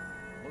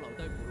我留低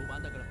陪老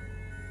闆得㗎啦。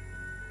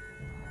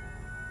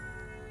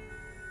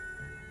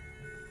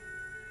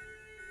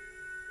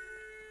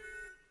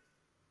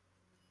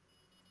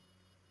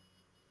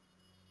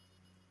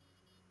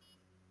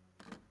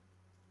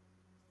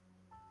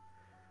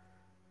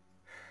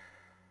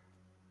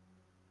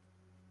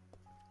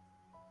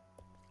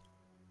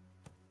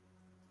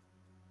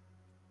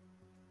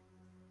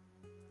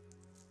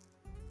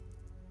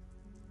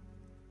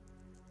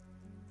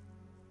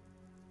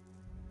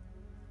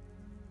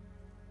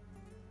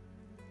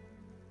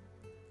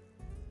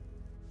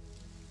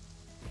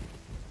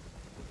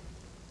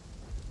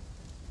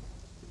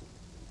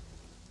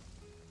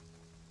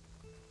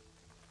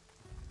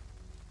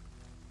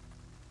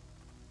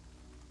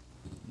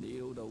你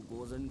老豆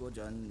過身嗰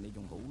陣，你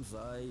仲好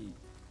細，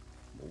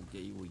冇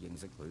機會認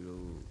識佢咯。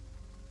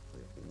佢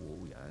係好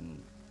好人，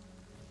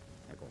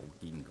係個好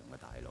堅強嘅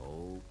大佬，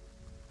唔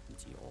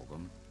似我咁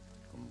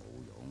冇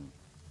用。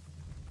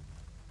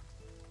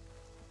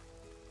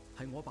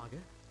係我爸嘅？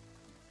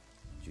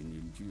傳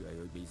念珠係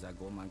佢被殺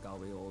嗰晚交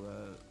俾我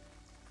㗎，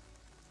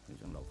你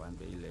想留翻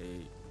俾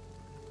你，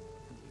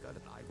而家都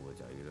大個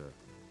仔啦，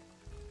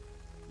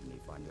你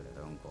翻咗嚟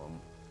香港，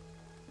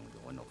我就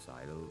安樂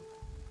晒咯。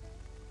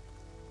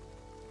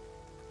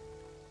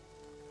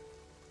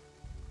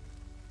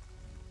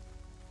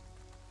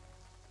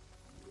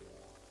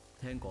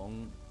聽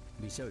講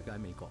Michelle 而家喺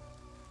美國，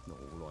好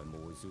耐冇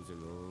嘅消息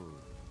咯。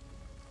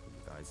而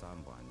家喺三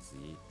藩市，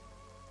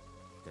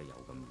真係有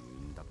咁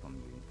遠得咁遠，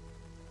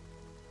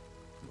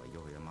為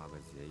咗佢阿媽嘅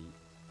死，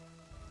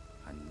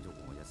恨足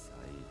我一世。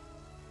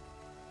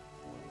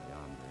我唔啱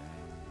嘅，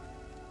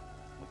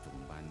我仲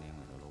班僆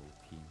喺度撈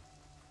偏。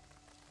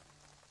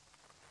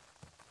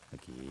阿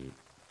傑，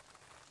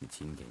你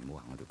千祈唔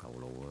好行我條舊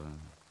路啊！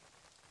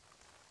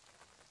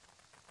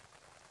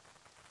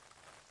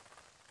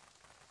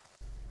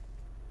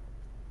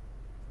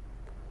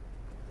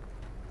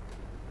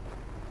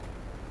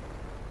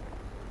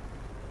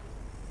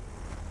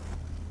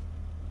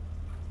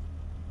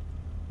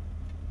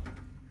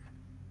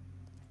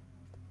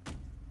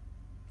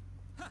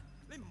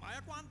你唔係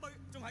阿關隊，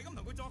仲係咁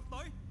同佢作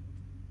對？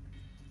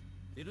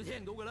你都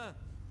聽到㗎啦，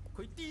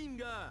佢癲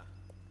㗎，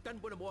根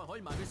本就冇人可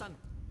以埋佢身。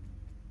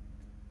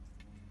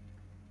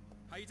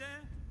係啫，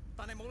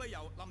但係冇理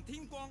由臨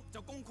天光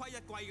就功虧一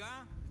簣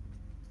㗎。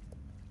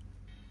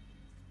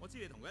我知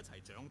你同佢一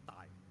齊長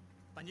大，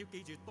但要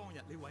記住當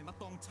日你為乜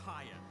當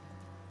差啊？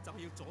就係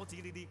要阻止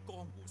呢啲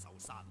江湖仇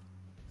殺。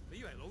你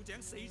以為老井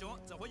死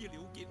咗就可以了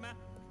結咩？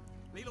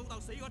你老豆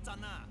死嗰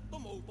陣啊，都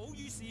無補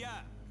於事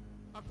啊！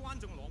阿關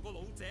仲狼過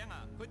老井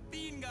啊！佢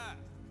癲㗎！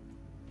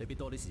你俾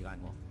多啲時間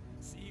我。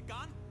時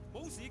間？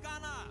冇時間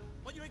啊！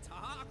我要你查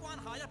下阿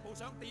關下一步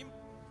想點。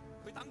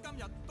佢等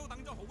今日都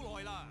等咗好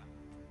耐啦。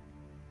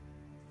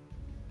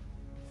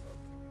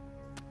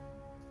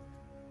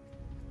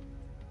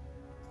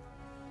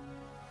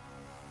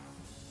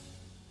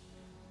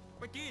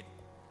喂傑，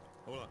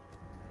好啦，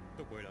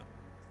都攰啦，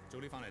早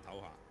啲翻嚟唞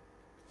下。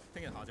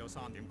聽日下晝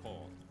3點 call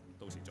我，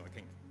到時再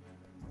傾。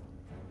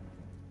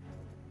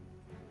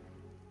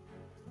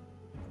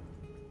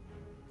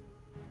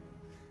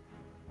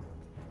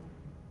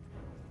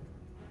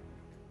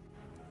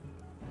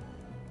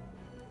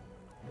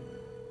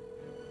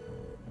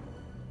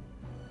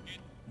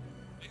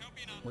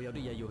我有啲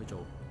嘢要去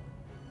做。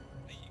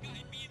你而家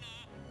喺邊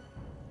啊？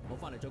我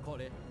翻嚟再 call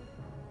你。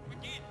喂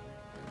傑。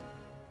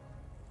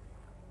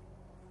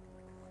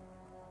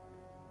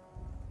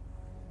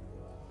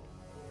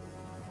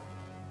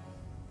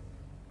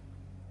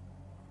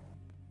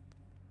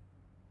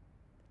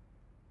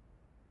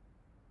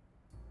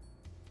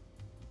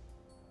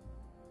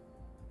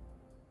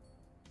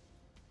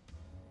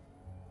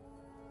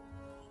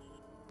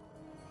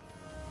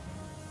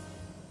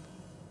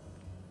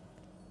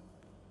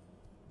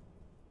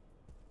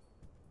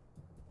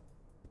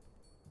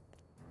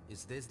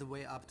Is this the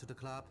way up to the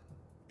club?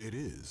 It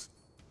is,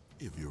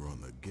 if you're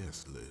on the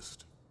guest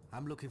list.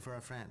 I'm looking for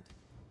a friend.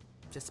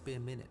 Just be a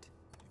minute.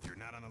 If you're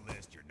not on the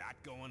list, you're not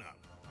going up.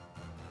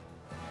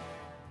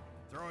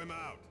 Throw him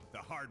out the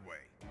hard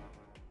way.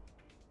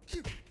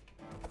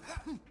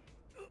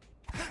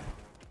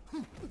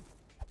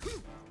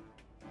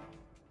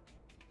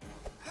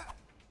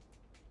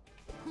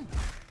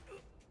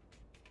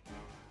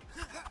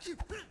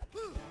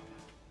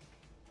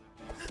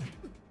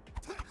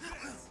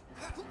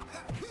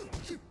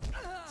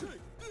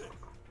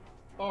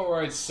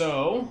 Alright,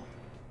 so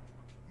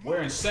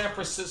we're in San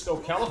Francisco,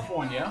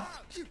 California.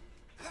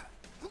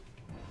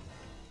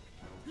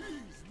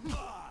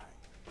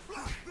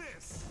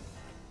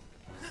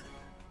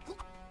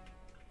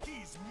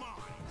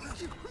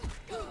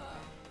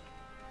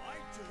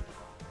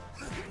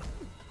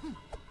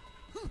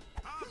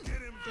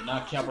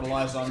 not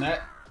capitalize on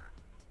that.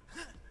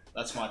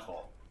 That's my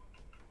fault.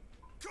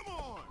 Come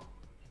on!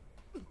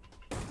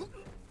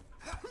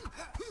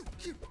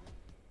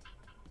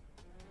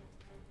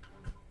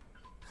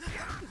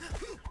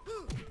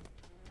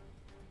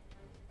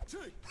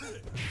 Take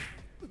this!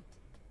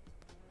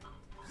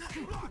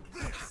 Block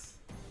this!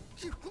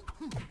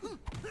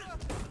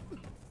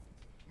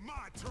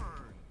 My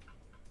turn!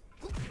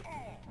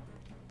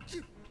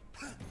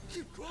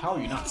 How are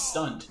you not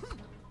stunned?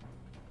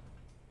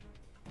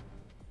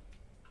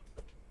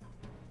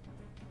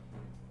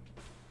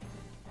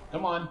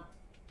 Come on.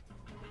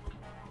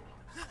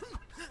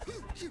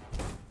 He's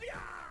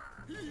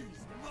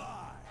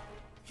mine!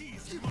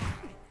 He's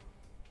mine!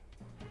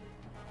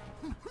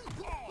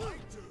 All I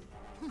do!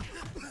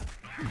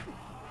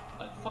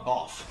 Like, fuck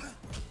off.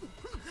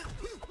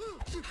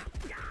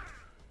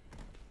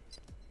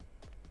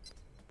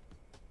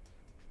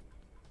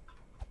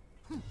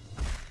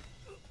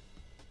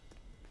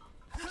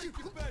 Take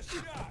your best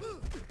shot!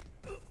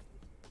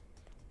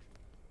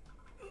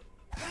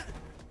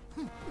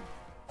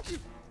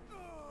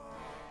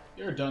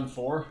 You're done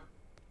for.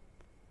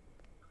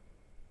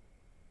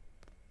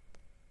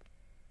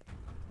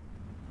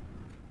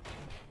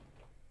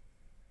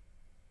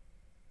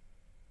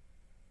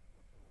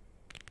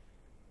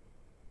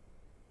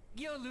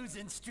 Your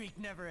losing streak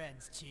never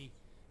ends, Chi.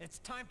 It's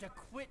time to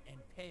quit and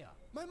pay up.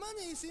 My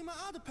money is in my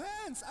other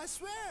pants, I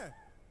swear!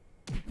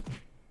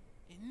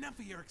 Enough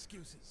of your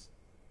excuses.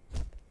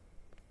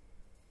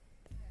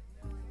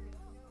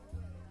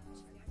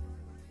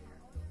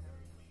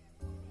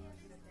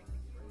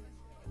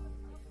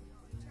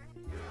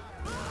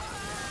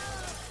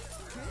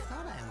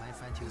 Thought I might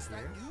find you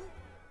here.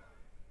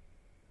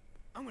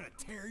 I'm gonna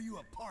tear you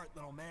apart,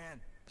 little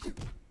man.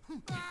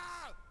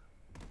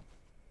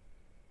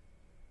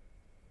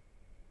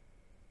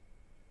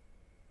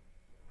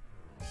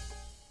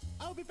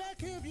 I'll be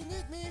back here if you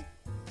need me.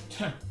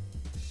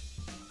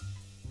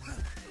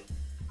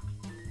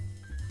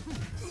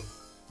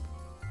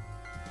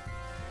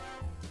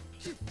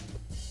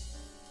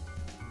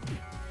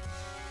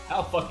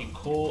 How fucking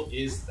cool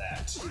is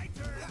that?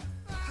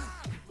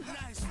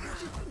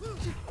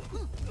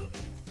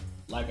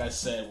 Like I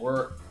said,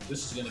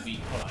 this is gonna be,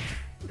 hold on.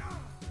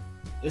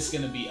 This is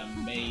gonna be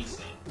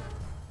amazing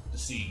to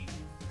see.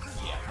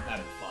 Yeah, I'm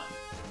having fun.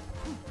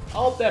 I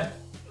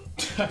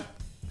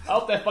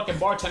hope that fucking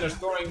bartender's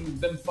throwing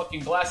them fucking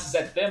glasses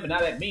at them and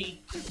not at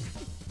me.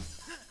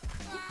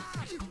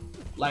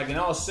 Like, in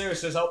all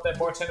seriousness, I hope that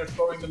bartender's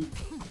throwing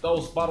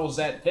those bottles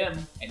at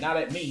them and not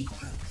at me.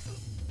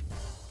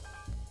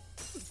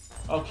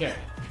 Okay,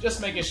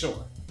 just making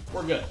sure.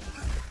 We're good.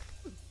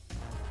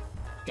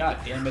 God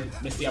damn it,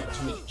 missed the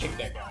opportunity to kick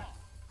that guy.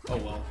 Oh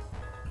well.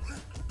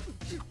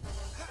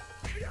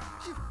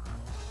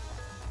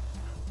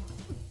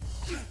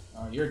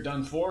 You're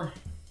done for.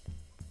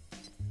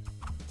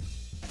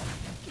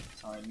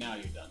 Alright, now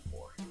you're done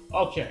for.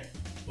 Okay.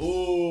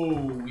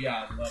 Ooh,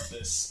 yeah, I love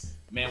this.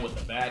 Man with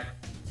the bat.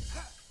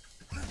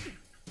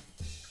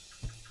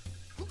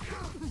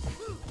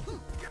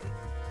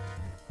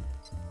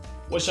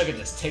 Wish I could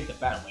just take the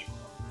bat away from him.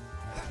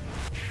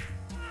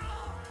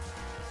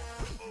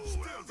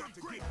 Still got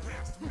to get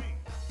past me.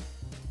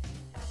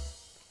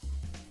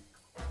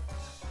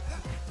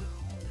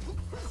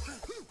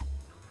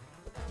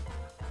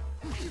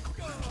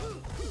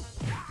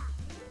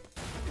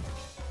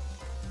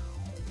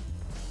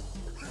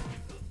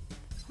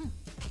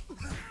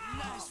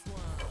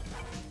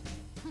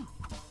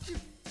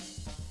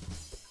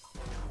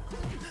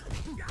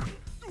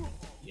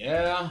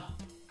 Yeah.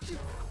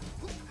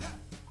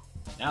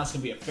 Now it's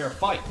gonna be a fair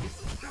fight.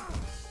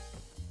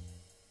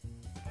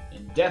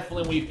 And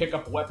definitely when you pick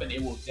up a weapon,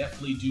 it will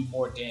definitely do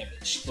more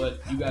damage. But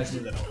you guys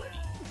knew that already.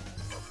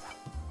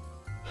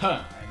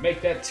 Huh, and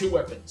make that 2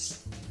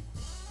 weapons.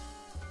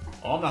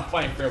 Oh, I'm not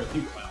fighting fair with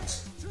you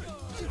clowns.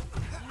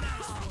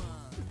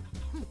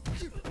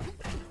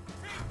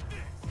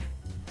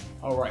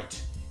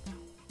 Alright.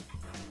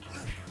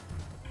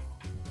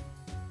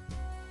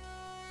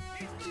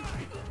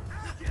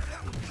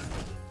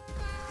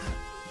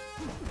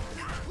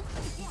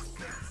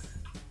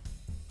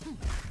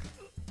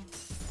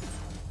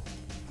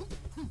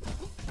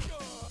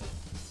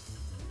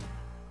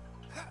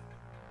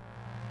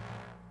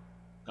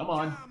 Come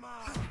on.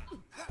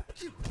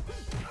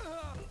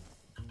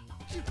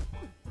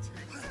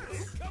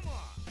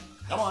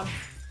 Come on.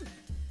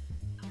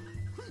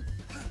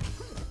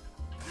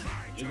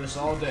 Do this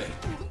all day.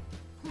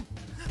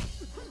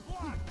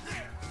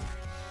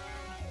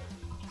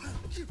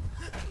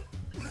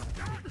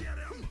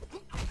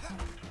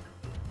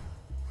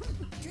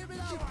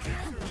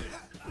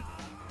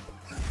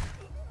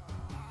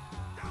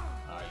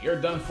 Alright,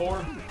 you're done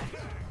for.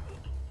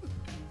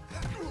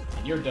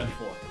 And you're done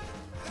for.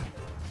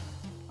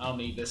 I don't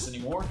need this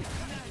anymore.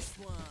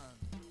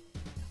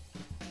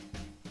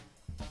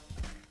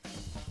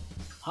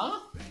 Huh?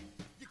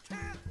 You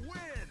can't win.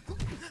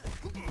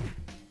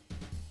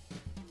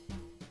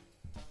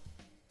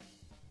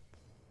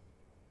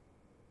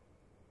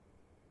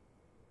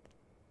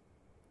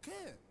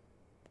 Kid,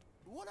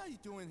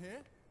 doing here?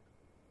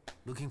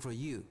 Looking for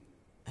you.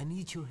 I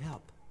need your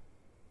help.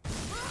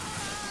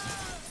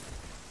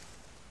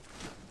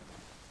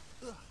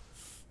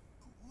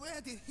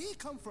 Where did he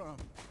come from?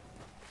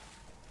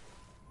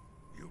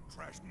 You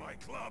trashed my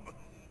club.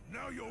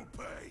 Now you'll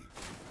pay.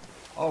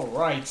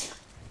 Alright.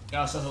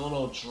 Got ourselves a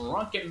little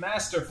drunken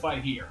master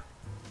fight here.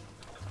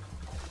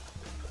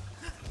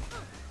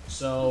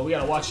 So we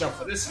gotta watch out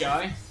for this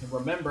guy. And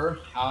remember,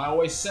 how I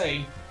always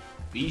say,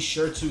 be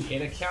sure to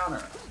hit a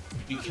counter.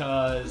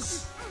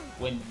 Because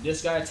when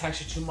this guy attacks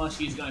you too much,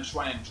 he's gonna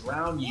try and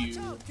drown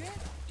you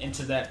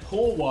into that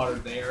pool water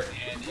there,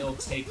 and it'll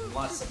take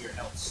lots of your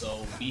health,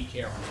 so be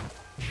careful.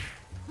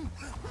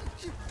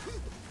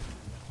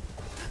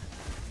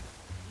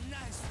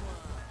 Nice one.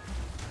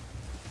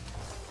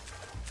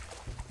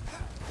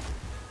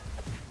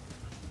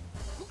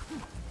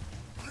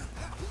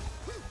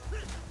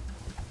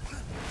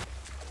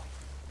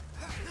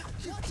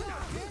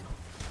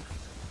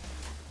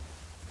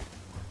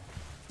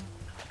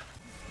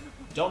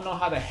 Don't know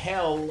how the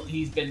hell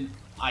he's been...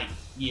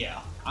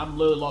 yeah, I'm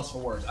literally lost for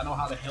words. I know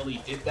how the hell he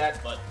did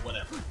that, but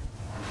whatever.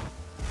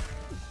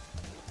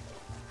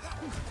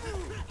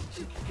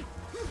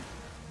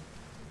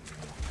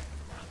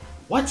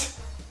 What?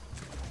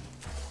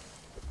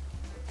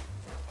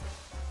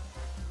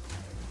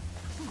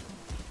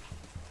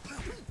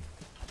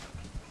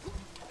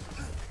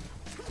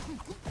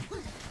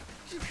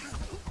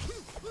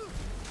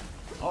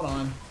 Hold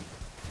on.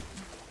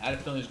 I had a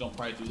feeling he's gonna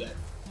probably do that.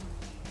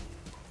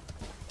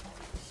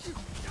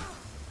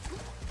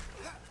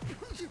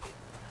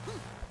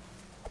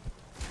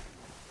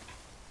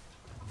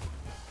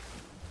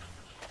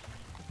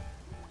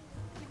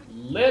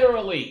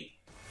 Literally.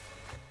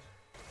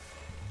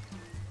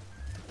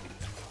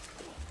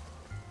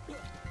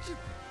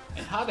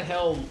 And how the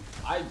hell?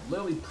 I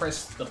literally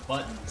pressed the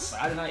buttons.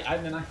 I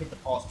did not hit the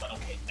pause button.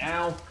 Okay,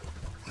 now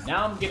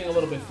I'm getting a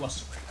little bit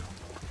flustered.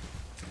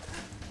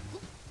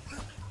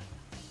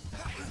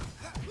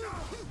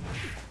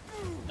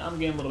 Now I'm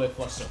getting a little bit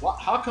flustered.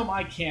 How come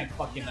I can't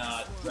fucking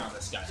drown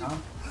this guy, huh?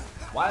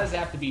 Why does it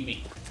have to be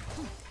me?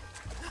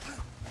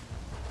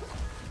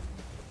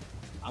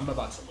 I'm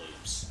about to lose.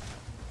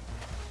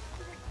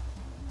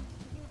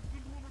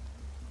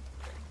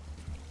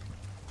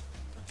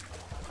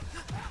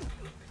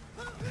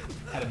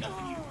 Had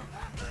enough of you.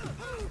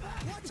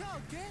 Watch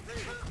out, kid.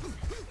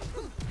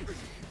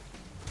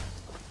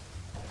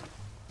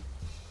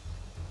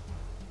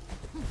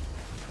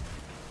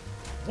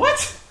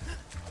 What?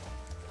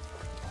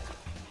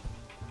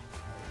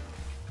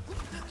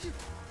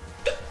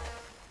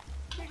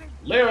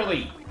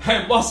 Literally, I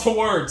am lost for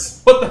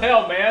words. What the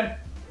hell, man?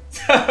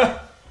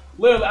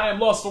 Literally, I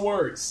am lost for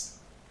words.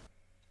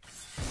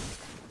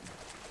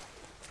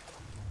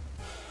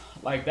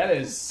 Like, that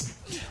is...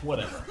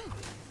 whatever.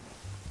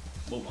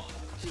 Move on.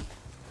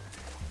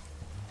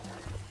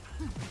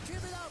 Give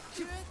it up,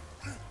 kid.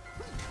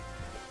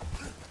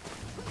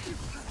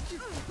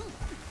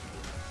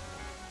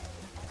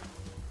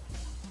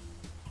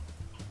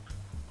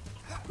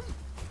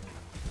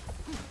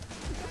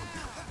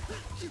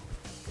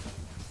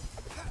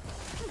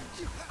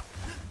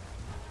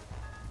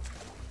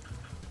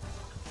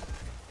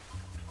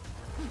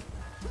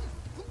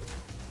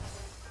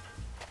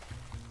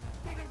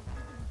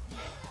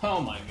 Oh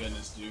my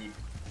goodness, dude.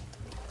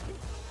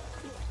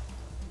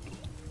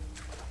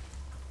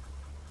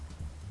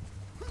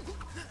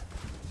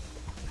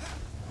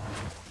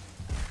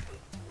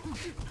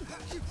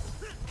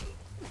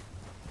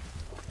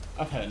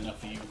 I've had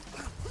enough of you.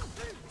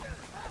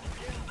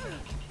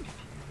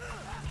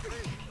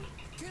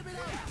 Give it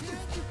up,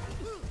 kid.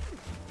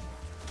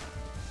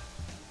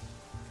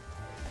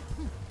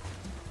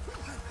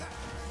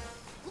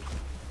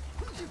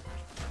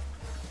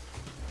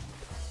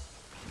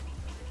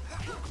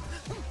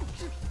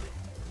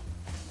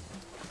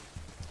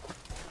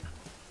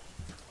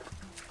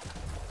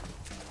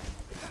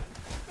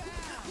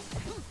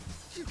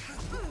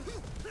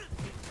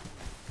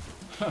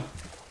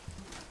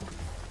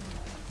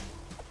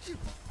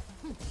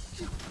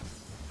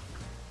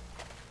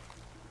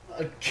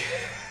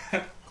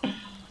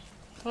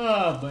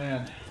 Oh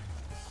man.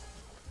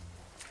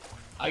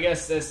 I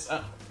guess this.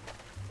 Oh,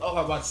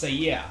 I'm about to say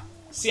yeah.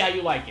 See how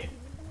you like it.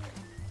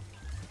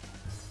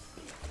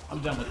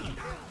 I'm done with you.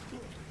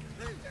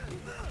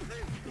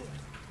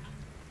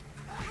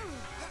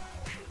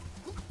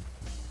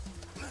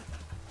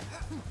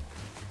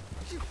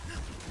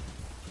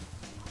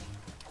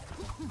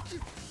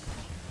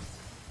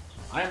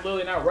 I am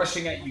literally not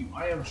rushing at you.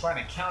 I am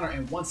trying to counter,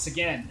 and once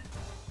again,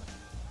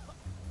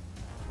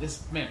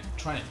 this man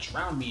trying to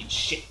drown me and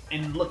shit.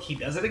 And look, he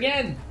does it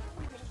again.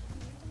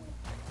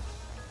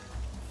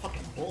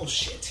 Fucking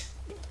bullshit.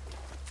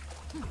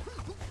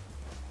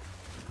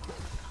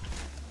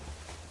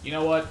 You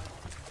know what?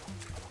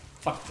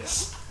 Fuck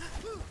this.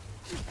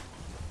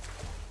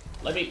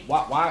 Let me.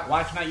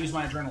 Why can't I use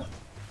my adrenaline?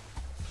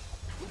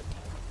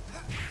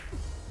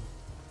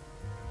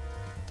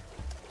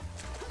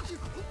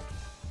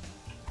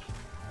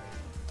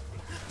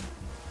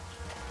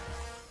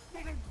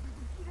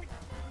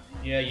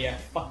 Yeah,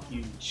 fuck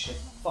you, shit.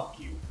 Fuck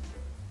you.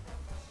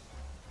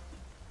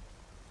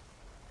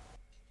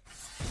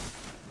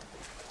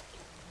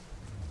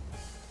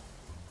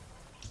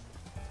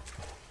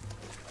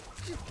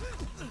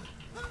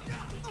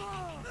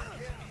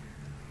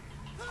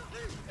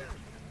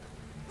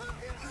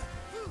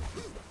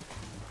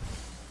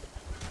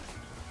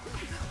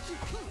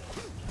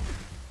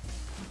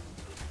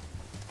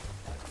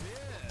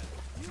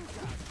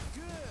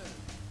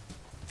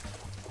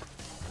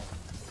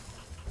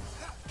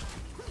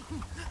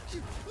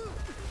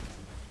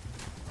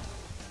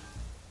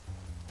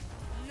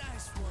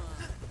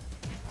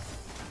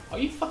 Are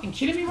you fucking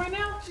kidding me right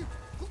now?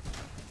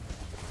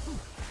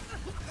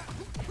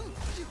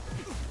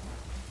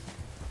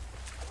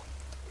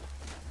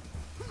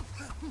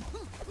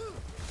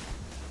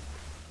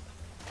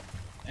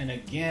 And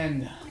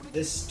again,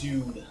 this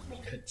dude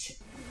could.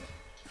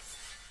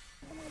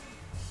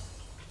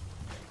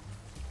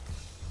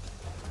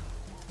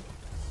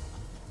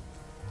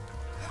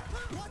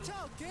 Watch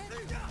out, kid!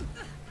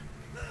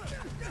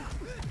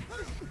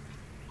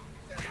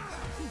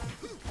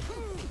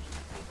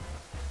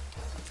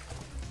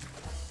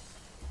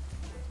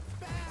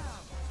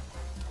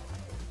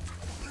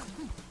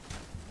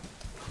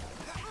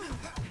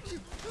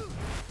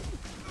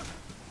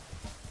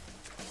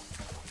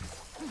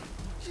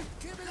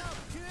 Keep it up,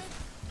 kid!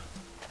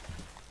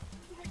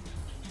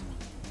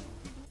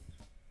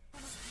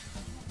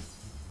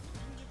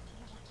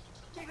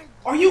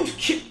 Are you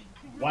kidding?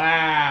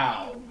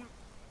 Wow.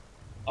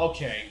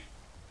 Okay.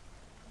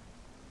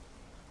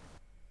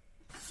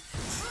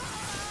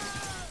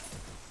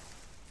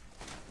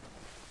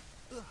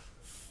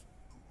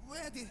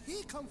 Where did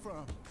he come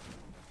from?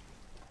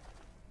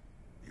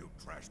 You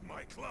trashed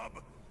my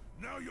club.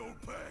 Now you'll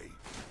pay.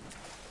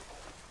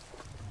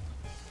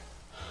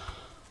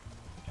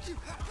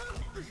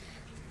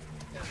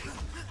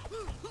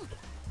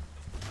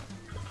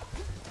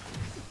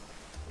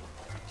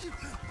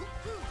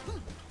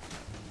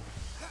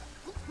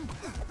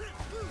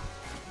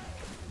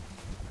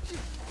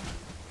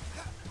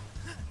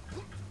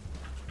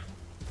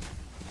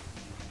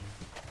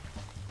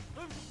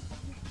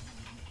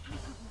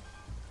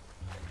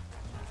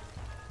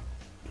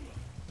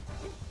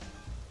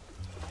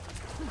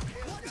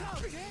 Watch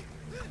out, kid!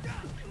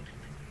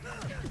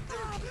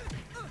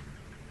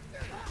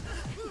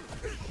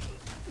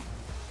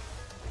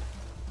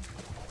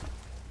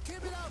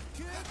 Keep it up,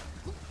 kid!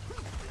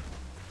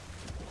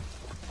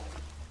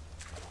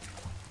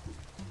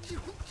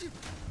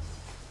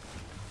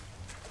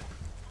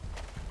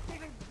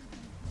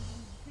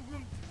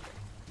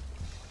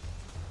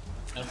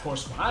 And of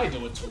course, when I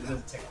do it to him, it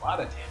doesn't take a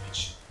lot of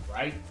damage,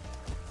 right?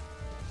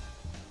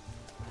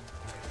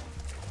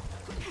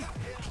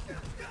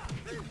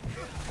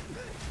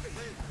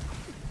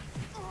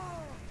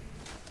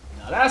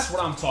 Now that's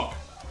what I'm talking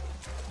about.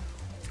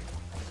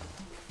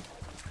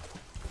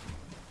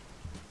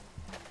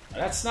 Now,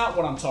 that's not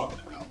what I'm talking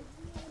about.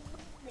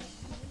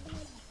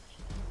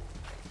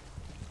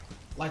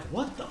 Like,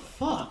 what the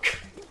fuck?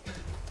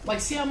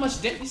 Like, see how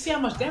much you see how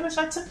much damage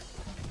I took?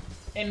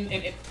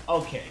 And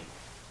okay.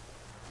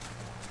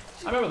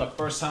 I remember the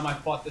first time I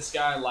fought this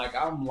guy, like,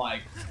 I'm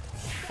like,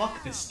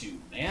 fuck this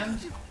dude, man.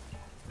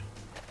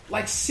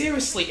 Like,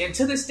 seriously, and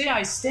to this day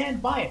I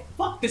stand by it.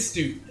 Fuck this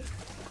dude.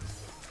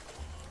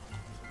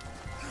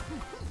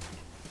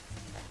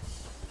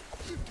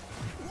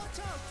 Watch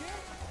out,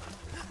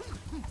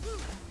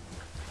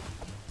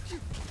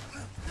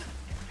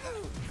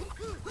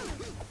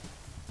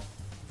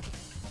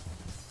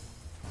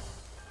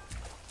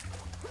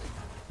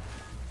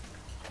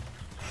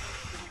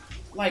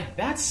 Like,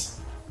 that's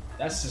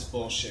just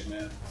bullshit,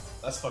 man.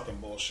 That's fucking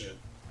bullshit.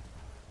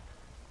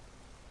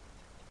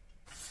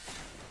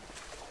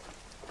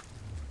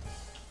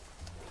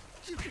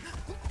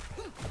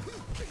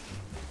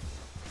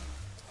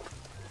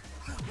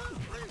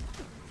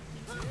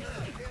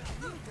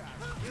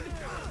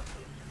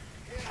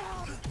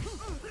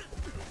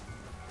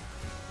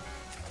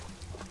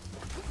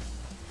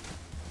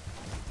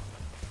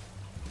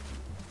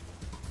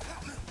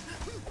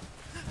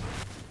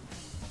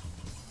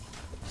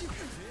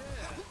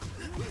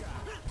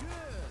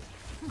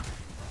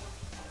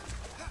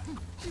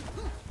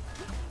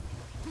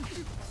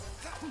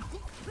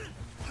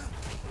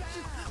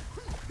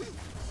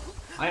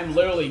 I am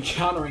literally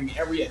countering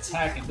every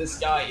attack, and this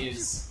guy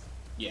is...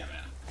 Yeah,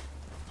 man.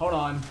 Hold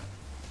on.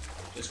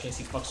 Just in case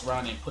he fucks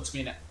around and puts me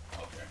in a...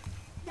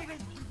 Okay.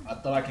 I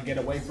thought I could get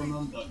away from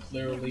him, but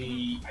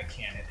clearly I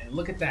can't. And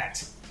look at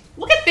that!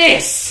 Look at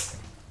this!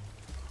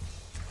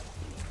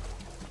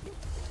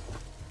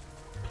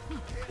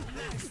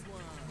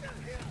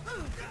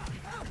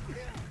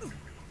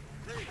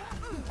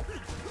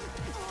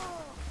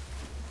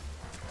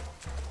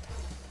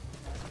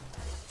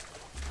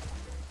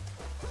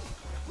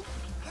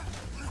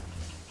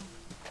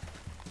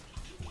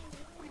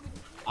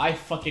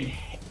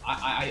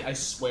 I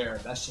swear,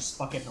 that's just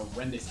fucking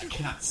horrendous. I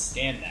cannot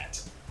stand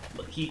that.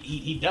 Look,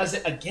 he does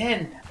it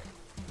again.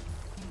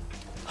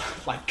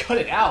 Like, cut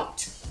it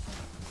out.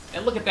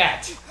 And look at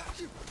that.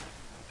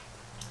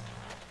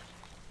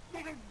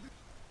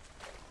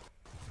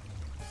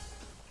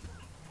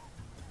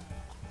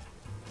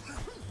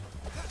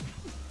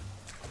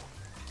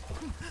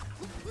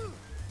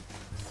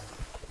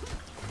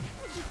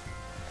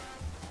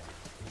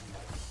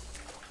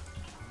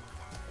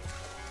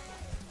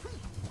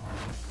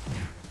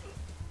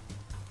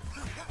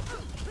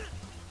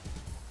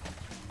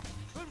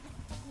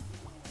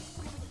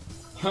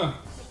 Huh.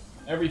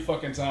 Every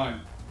fucking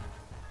time.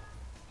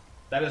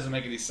 That doesn't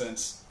make any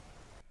sense.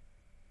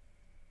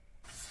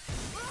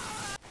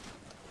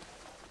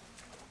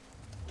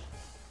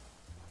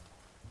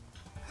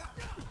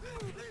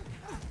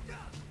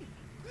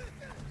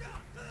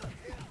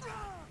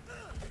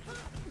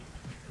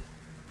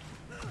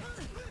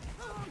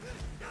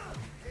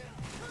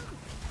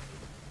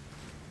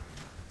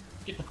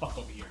 Get the fuck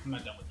over here. I'm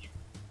not done with you.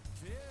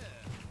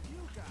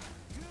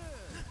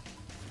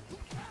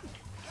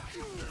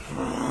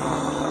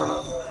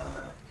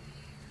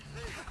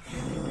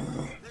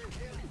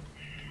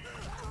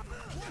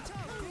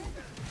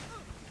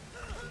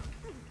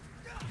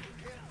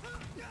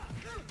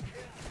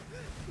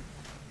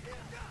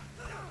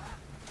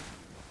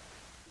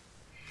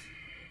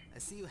 I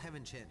see you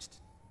haven't changed.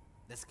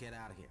 Let's get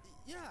out of here.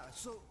 Yeah,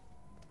 so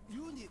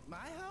you need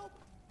my help?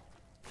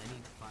 I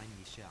need to find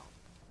Michelle.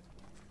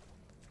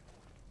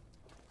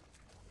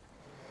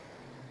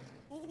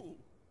 Ooh.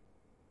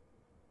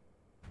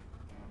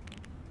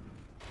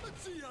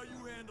 Let's see how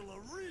you handle a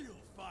real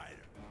fighter.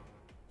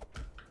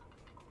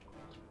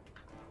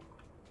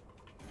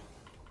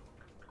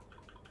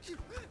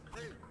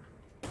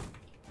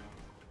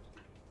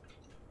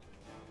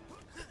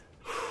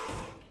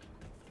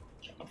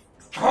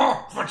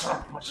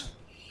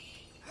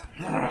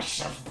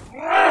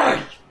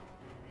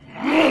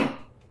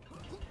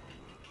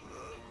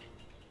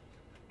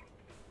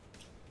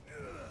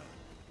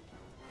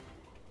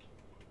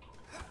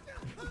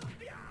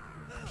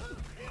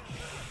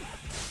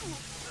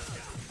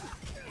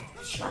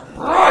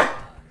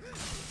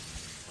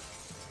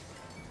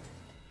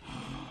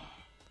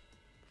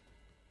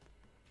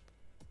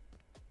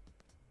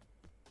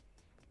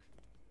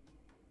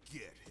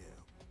 Get him.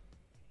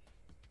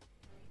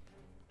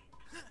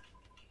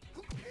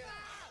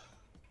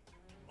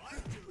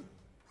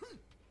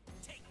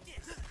 Take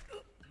this!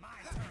 My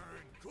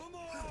turn! Come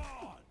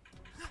on!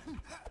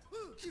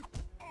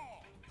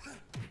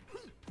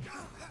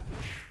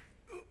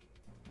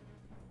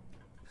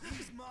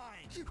 He's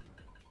mine! He's mine.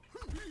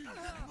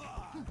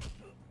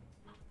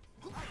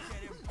 I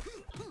get him!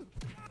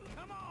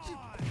 Come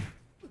on!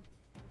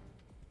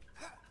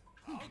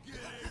 I'll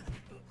get him.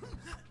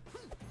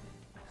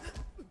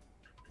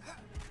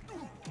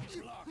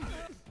 Block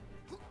this.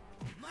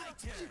 My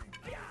turn!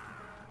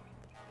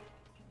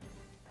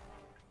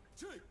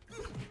 Take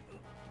this.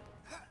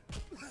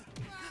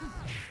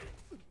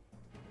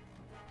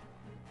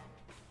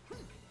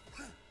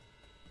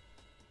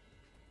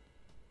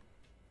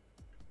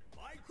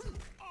 My turn.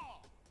 Oh,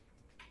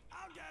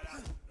 I'll get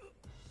him.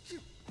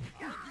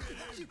 I'll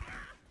get him.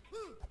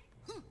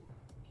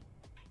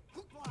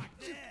 Block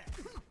this!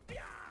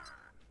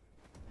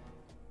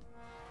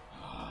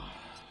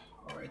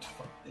 Alright,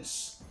 fuck this.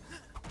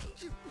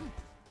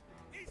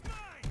 He's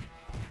mine!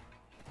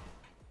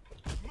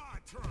 My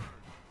turn.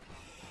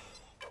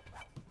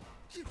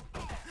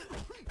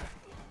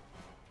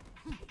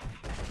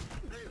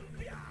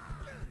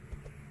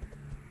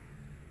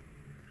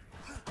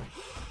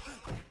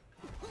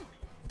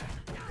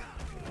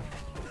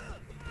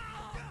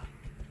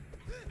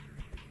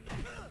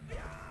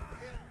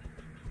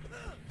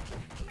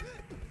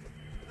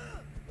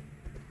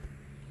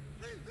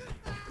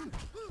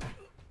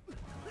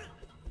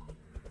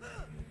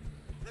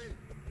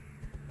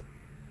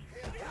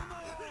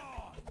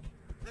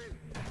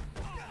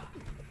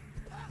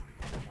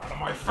 Out of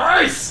my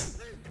face!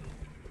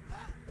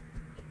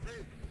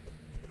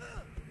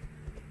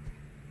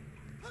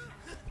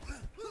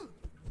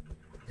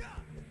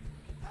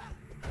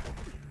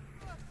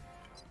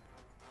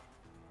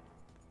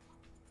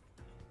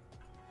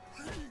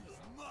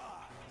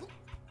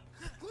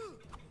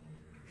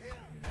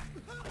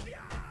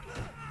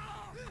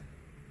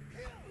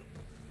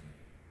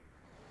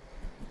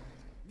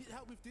 Need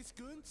help with these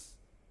goons?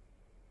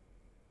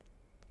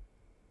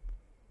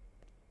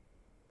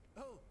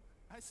 Oh,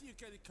 I see you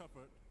get it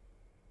covered.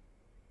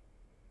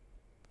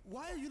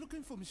 Why are you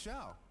looking for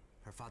Michelle?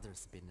 Her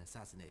father's been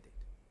assassinated.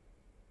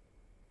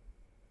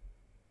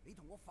 你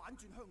同我反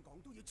轉香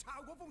港都要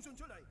抄嗰封信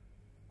出嚟，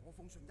嗰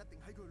封信一定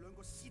喺佢兩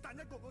個是但一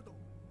個嗰度。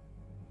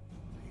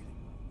睇嚟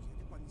老爺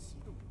啲軍士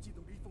都唔知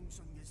道呢封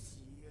信嘅事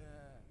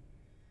啊！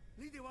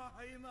你哋話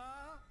係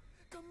嘛？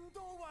咁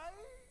多位？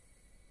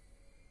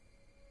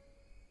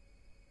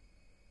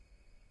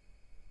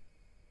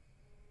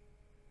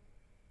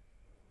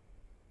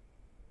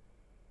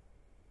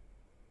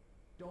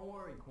 Don't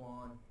worry,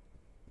 Quan.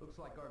 Looks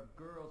like our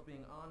girl's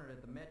being honored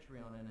at the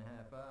Metreon in a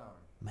half hour.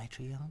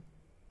 Metreon?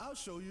 I'll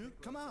show you.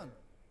 Come on.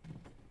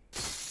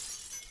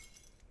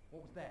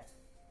 What was that?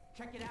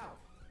 Check it out!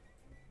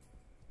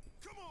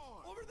 Come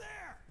on! Over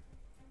there!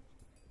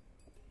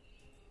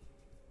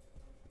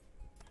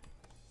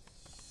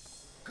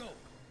 Go!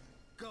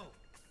 Go!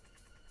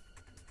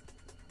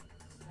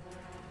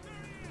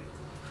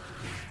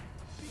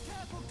 Be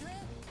careful,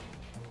 kid.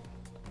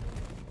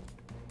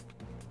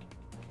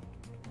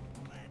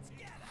 Let's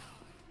get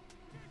out!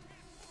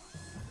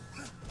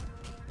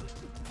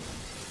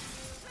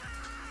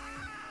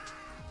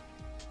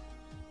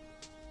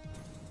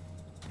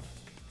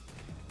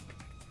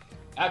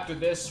 after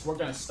this, we're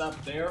gonna stop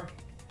there.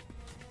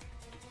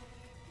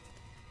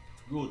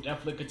 We will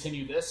definitely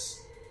continue this.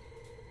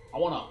 I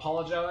want to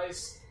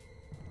apologize.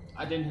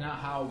 I didn't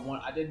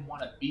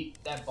want to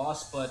beat that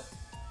boss, but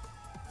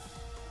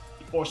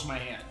he forced my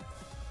hand.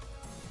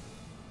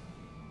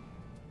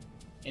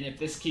 And if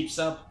this keeps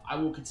up, I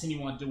will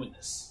continue on doing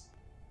this.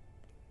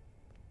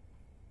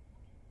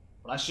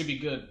 But I should be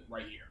good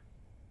right here.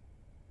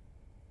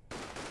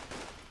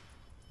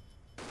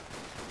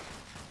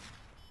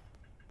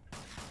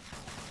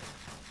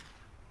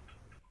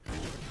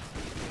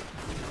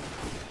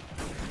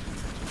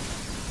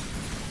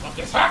 What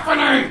is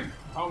happening?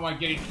 How am I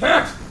getting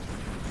hit?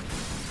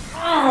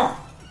 Ugh!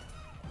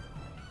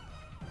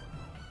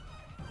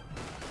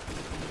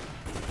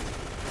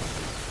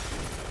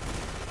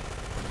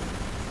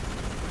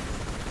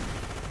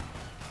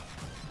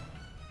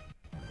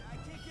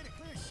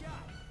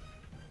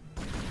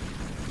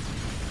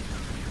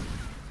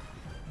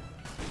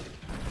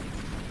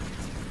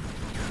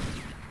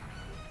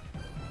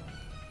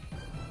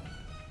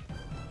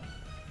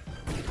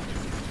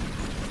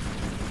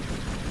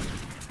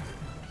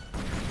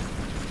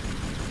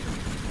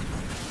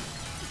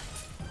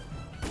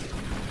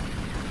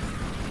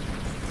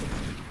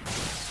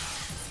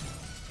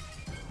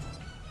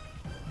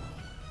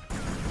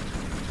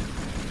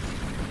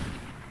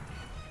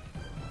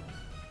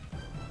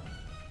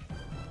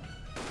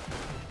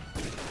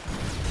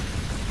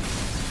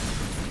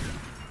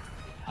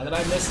 How did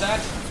I miss that?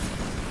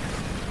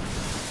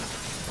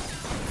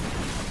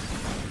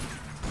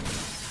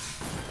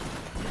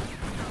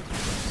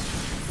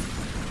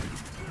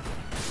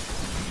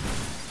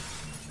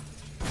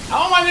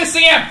 How am I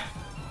missing him?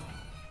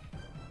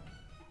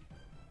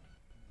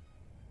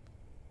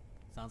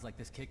 Sounds like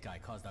this kid guy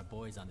caused our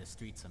boys on the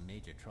street some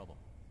major trouble.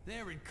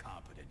 They're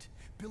incompetent.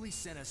 Billy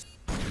sent us...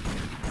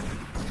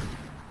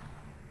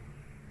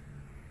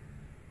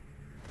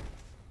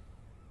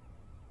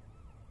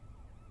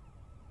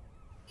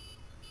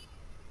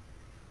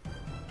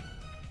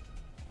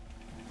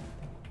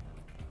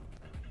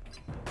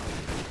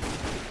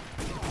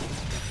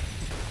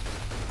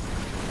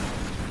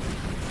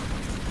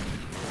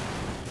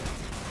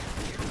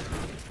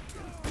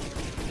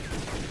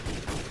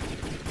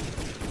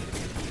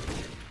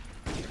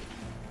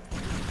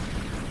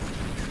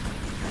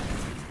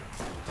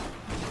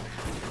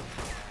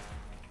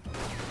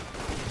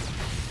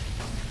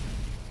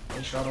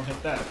 Make sure I don't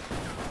hit that.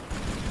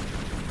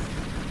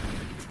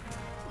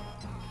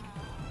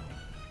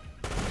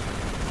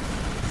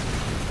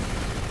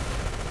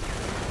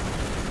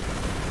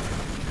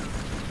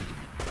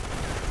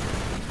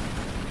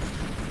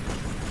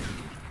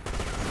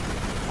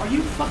 Are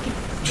you fucking...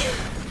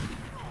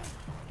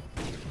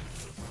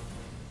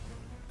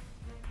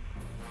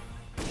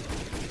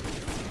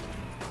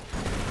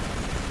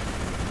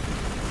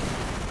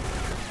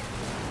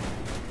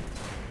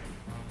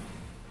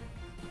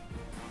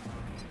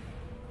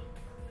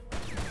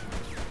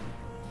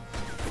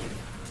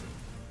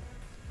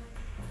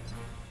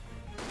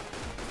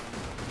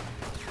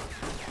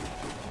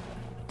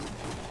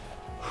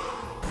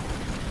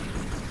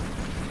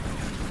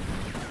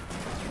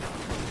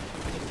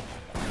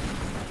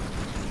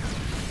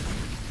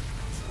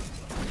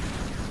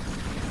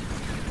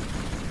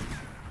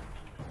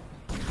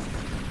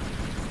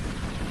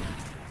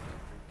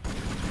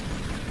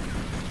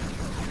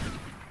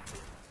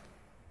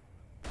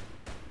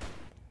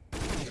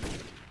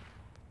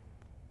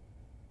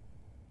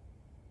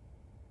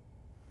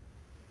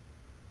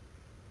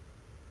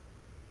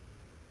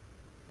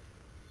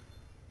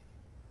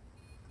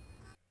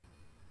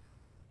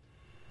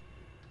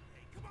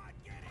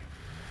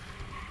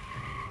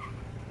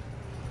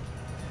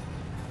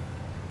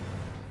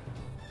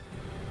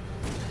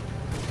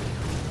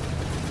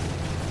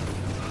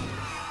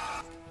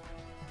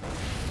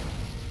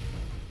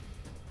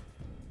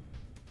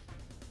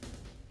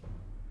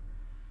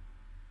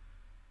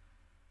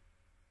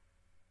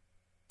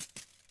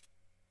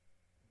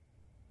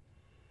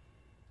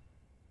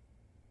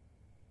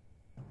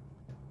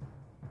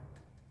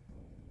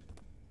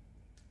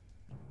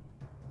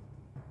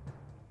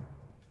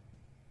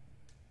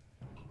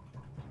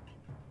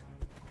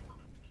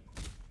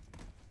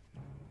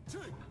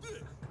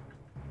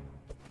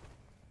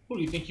 Who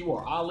do you think you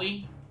are,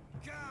 Ali?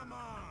 Come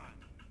on!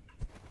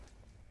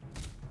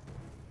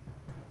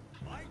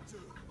 I do.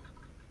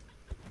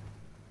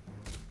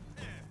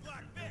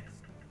 Black Fist.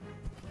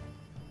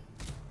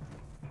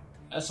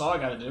 That's all I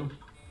gotta do.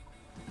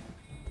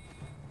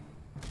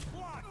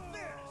 Black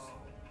Fist.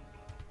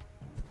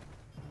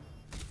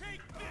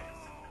 Take this.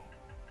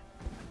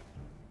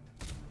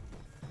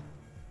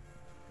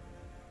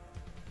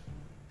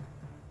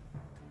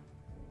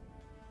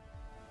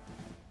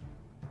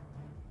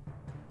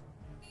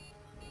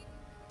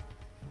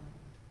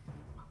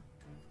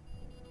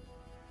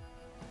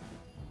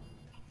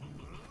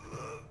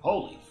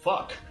 Holy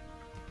fuck.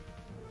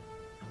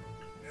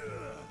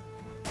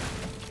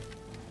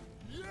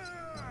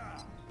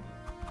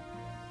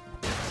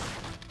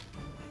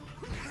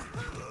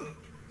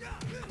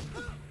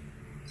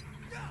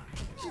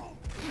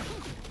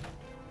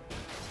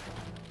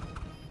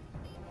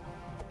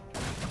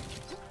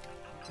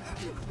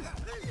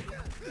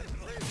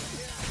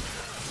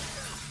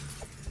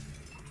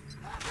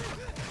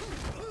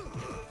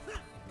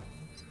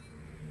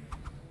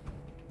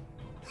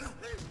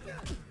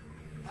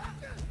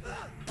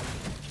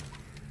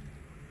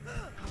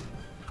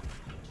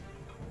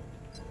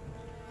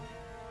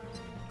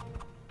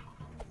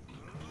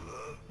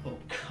 Oh,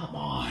 come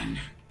on.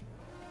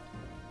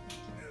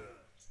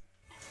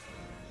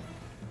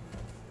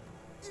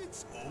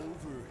 It's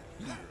over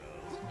here.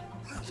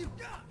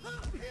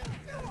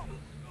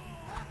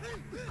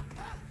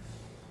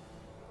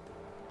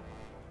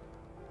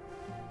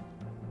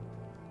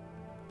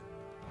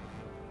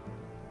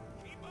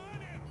 Keep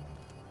on him!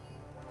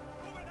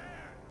 Over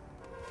there!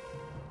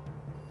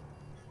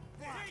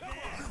 Right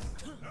there!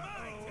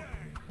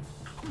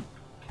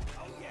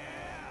 Oh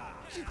yeah!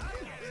 I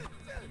get it!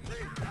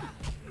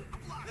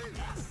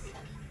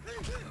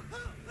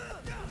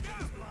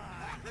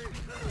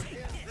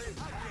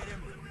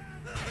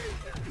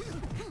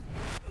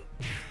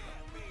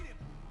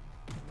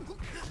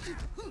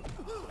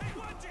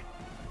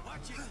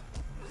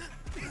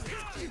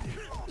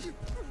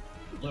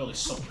 Literally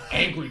so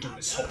angry during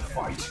this whole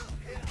fight.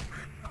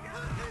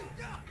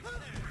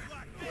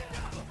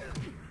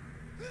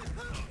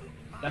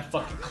 That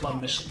fucking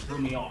club mission threw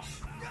me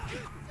off.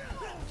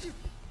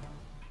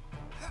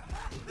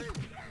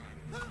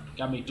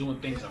 Got me doing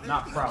things I'm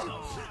not proud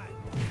of.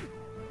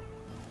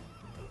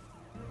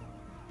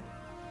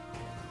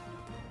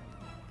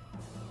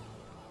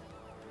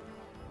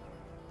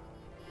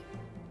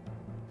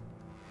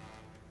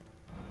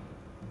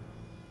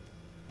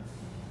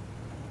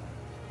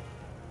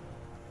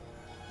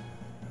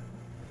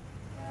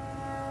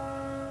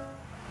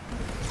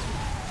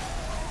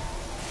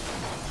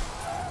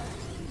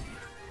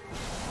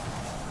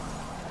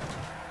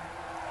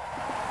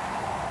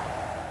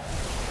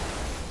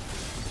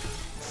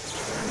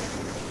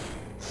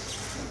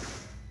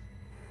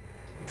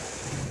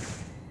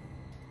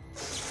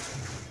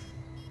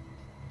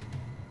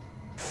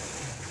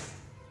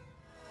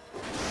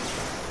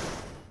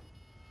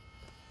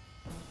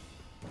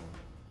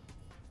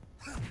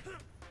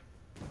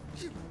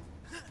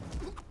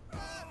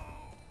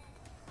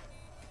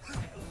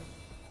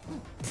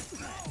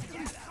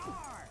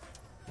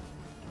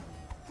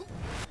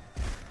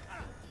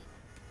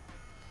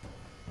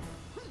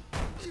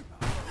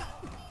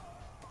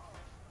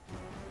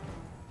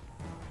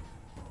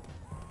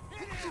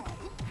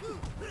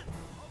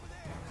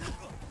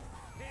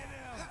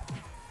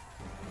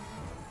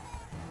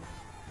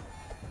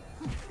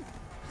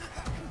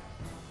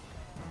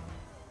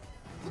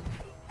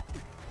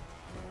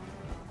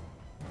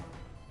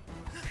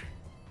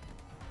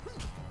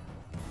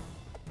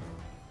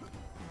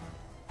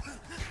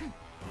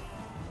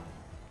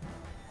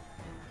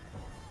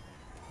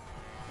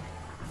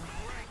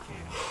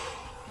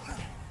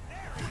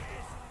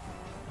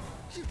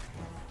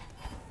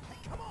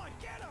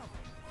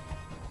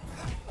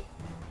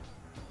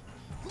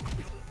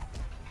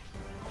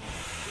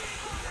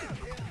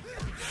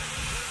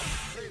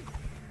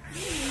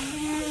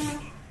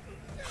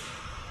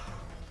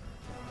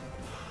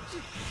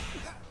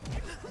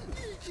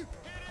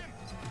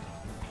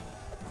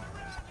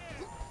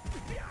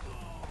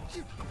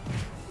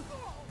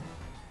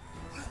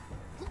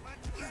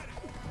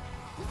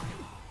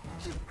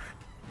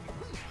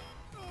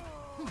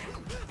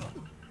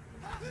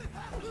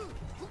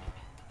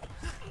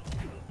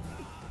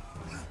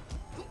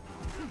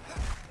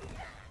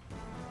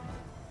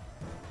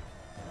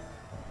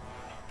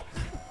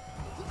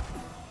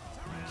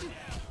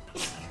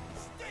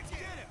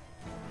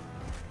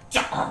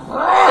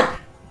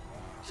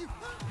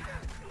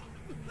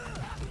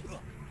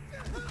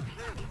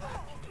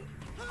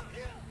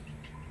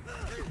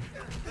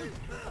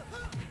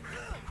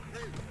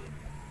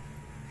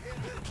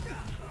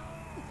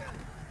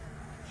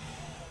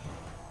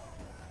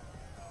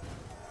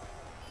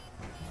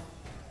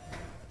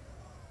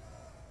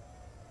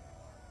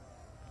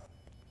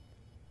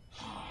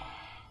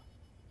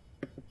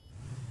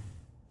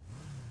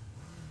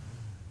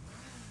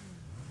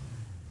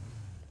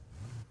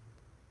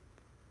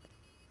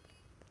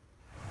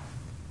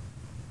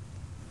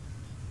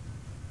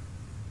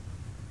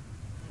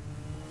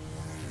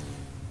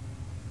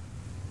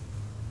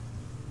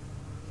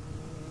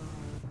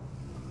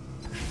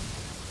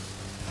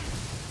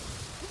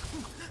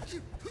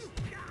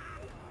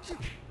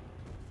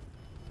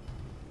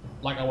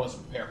 Like I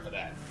wasn't prepared for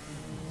that.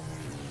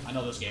 I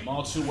know this game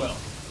all too well.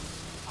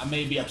 I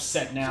may be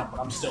upset now,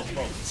 but I'm still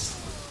focused.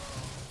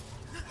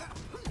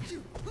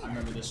 I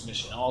remember this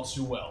mission all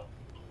too well.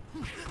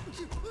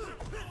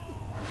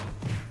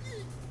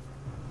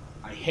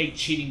 I hate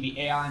cheating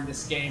the AI in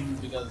this game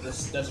because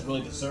this doesn't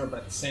really deserve it, but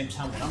at the same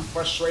time, when I'm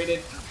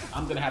frustrated,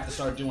 I'm gonna have to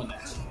start doing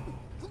that.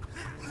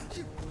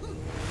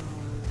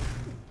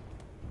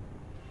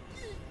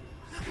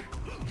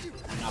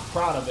 I'm not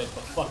proud of it,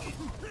 but fuck it.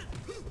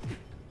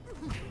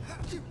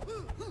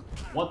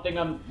 One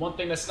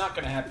thing that's not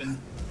gonna happen,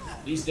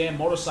 these damn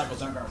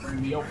motorcycles aren't gonna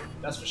bring me over,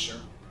 that's for sure.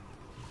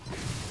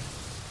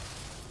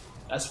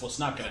 That's what's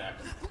not gonna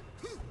happen.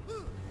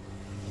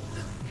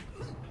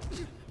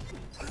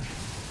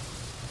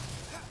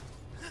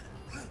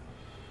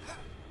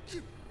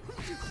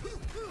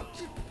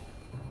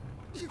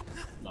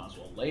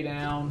 Lay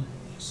down.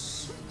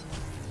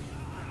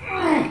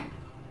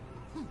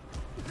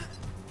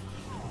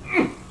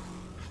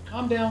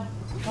 Calm down.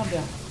 Calm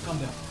down. Calm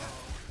down.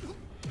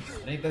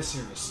 It ain't that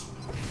serious.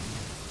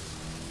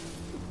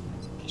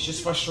 It's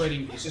just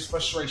frustrating. It's just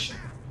frustration.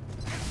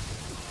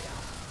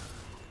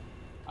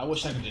 I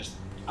wish I could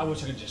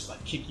just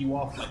like kick you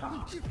off. Like,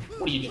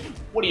 what are you doing?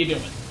 What are you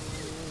doing?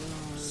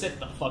 Sit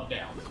the fuck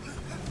down.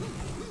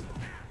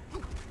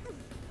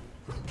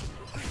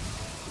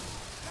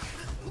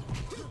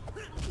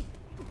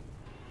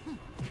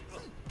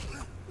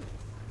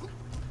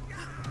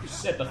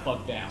 Sit the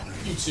fuck down.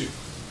 You too.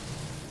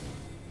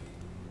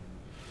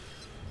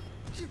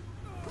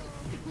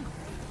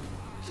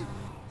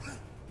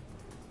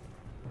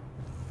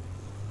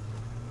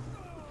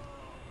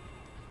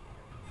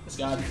 This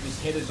guy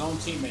just hit his own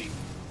teammate.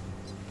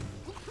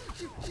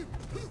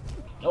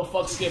 No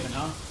fucks given,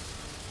 huh?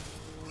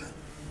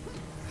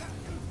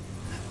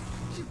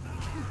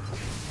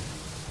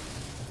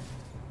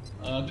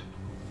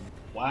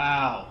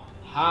 Wow.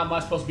 How am I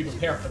supposed to be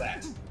prepared for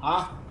that?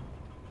 Huh?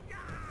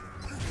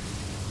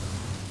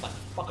 Like,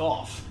 fuck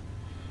off.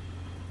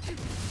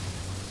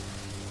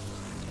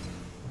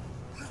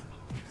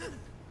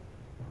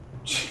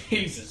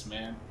 Jesus,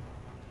 man.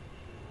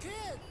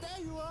 Kid, there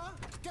you are.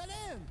 Get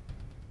in.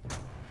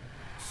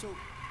 So,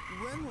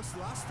 when was the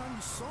last time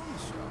you saw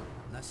Michelle?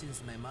 Not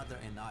since my mother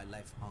and I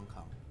left Hong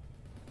Kong.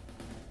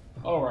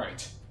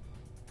 Alright.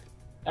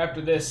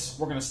 After this,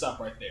 we're gonna stop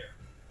right there.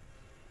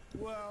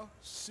 Well,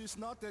 she's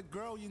not that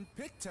girl in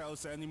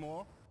pigtails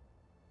anymore.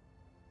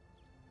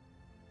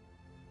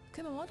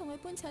 佢媽媽同佢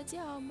搬齊之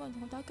後，冇人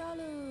同打交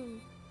啦。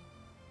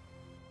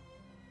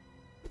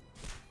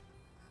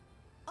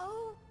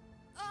哦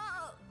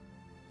啊！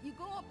如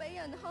果我俾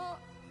人蝦，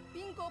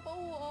邊個保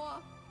護我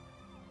啊？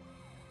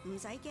唔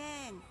使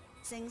驚，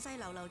盛世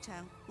流流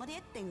長，我哋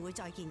一定會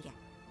再見嘅。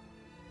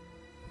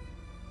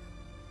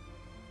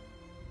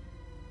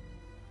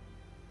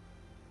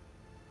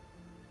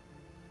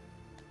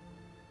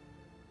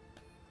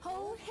好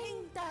兄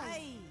弟。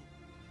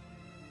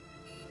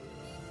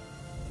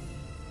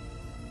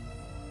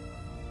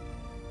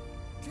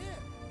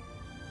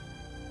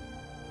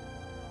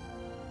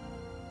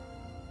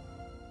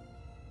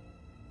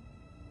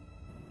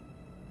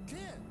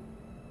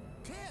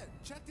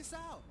Check this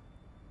out.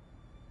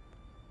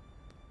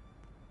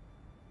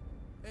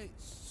 Hey,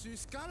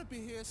 she's gotta be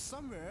here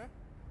somewhere.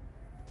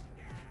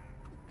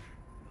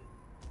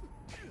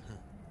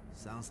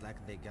 Sounds like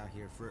they got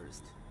here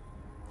first.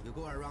 You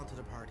go around to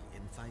the party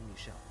and find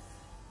Michelle.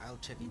 I'll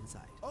check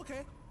inside.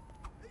 Okay.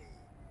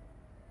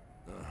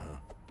 Uh-huh.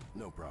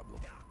 No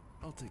problem.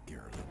 I'll take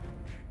care of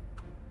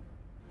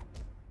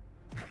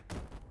it.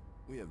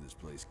 We have this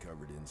place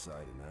covered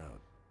inside and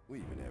out. We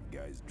even have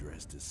guys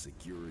dressed as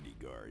security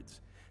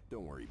guards.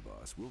 Don't worry,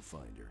 boss. We'll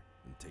find her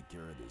and take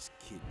care of this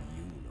kid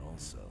Yoon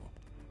also.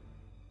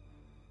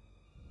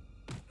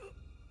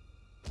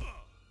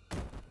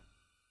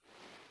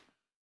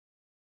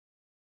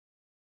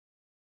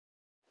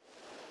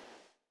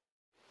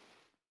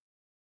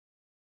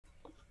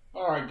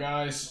 Alright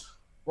guys,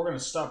 we're gonna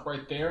stop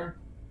right there.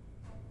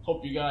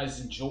 Hope you guys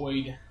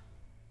enjoyed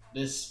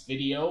this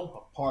video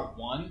of part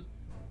 1.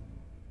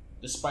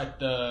 Despite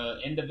the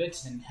end of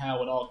it and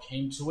how it all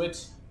came to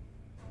it,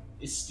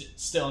 it's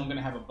still, I'm gonna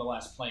have a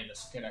blast playing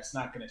this, okay? That's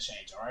not gonna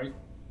change, alright?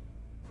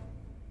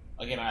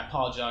 Again, I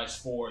apologize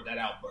for that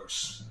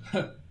outburst.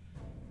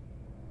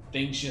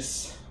 Things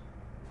just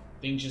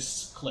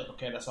click,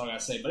 okay? That's all I gotta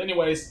say. But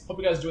anyways, hope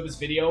you guys enjoyed this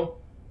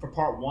video for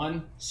part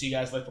 1. See you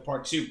guys later for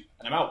part 2.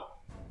 And I'm out.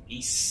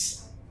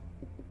 Peace.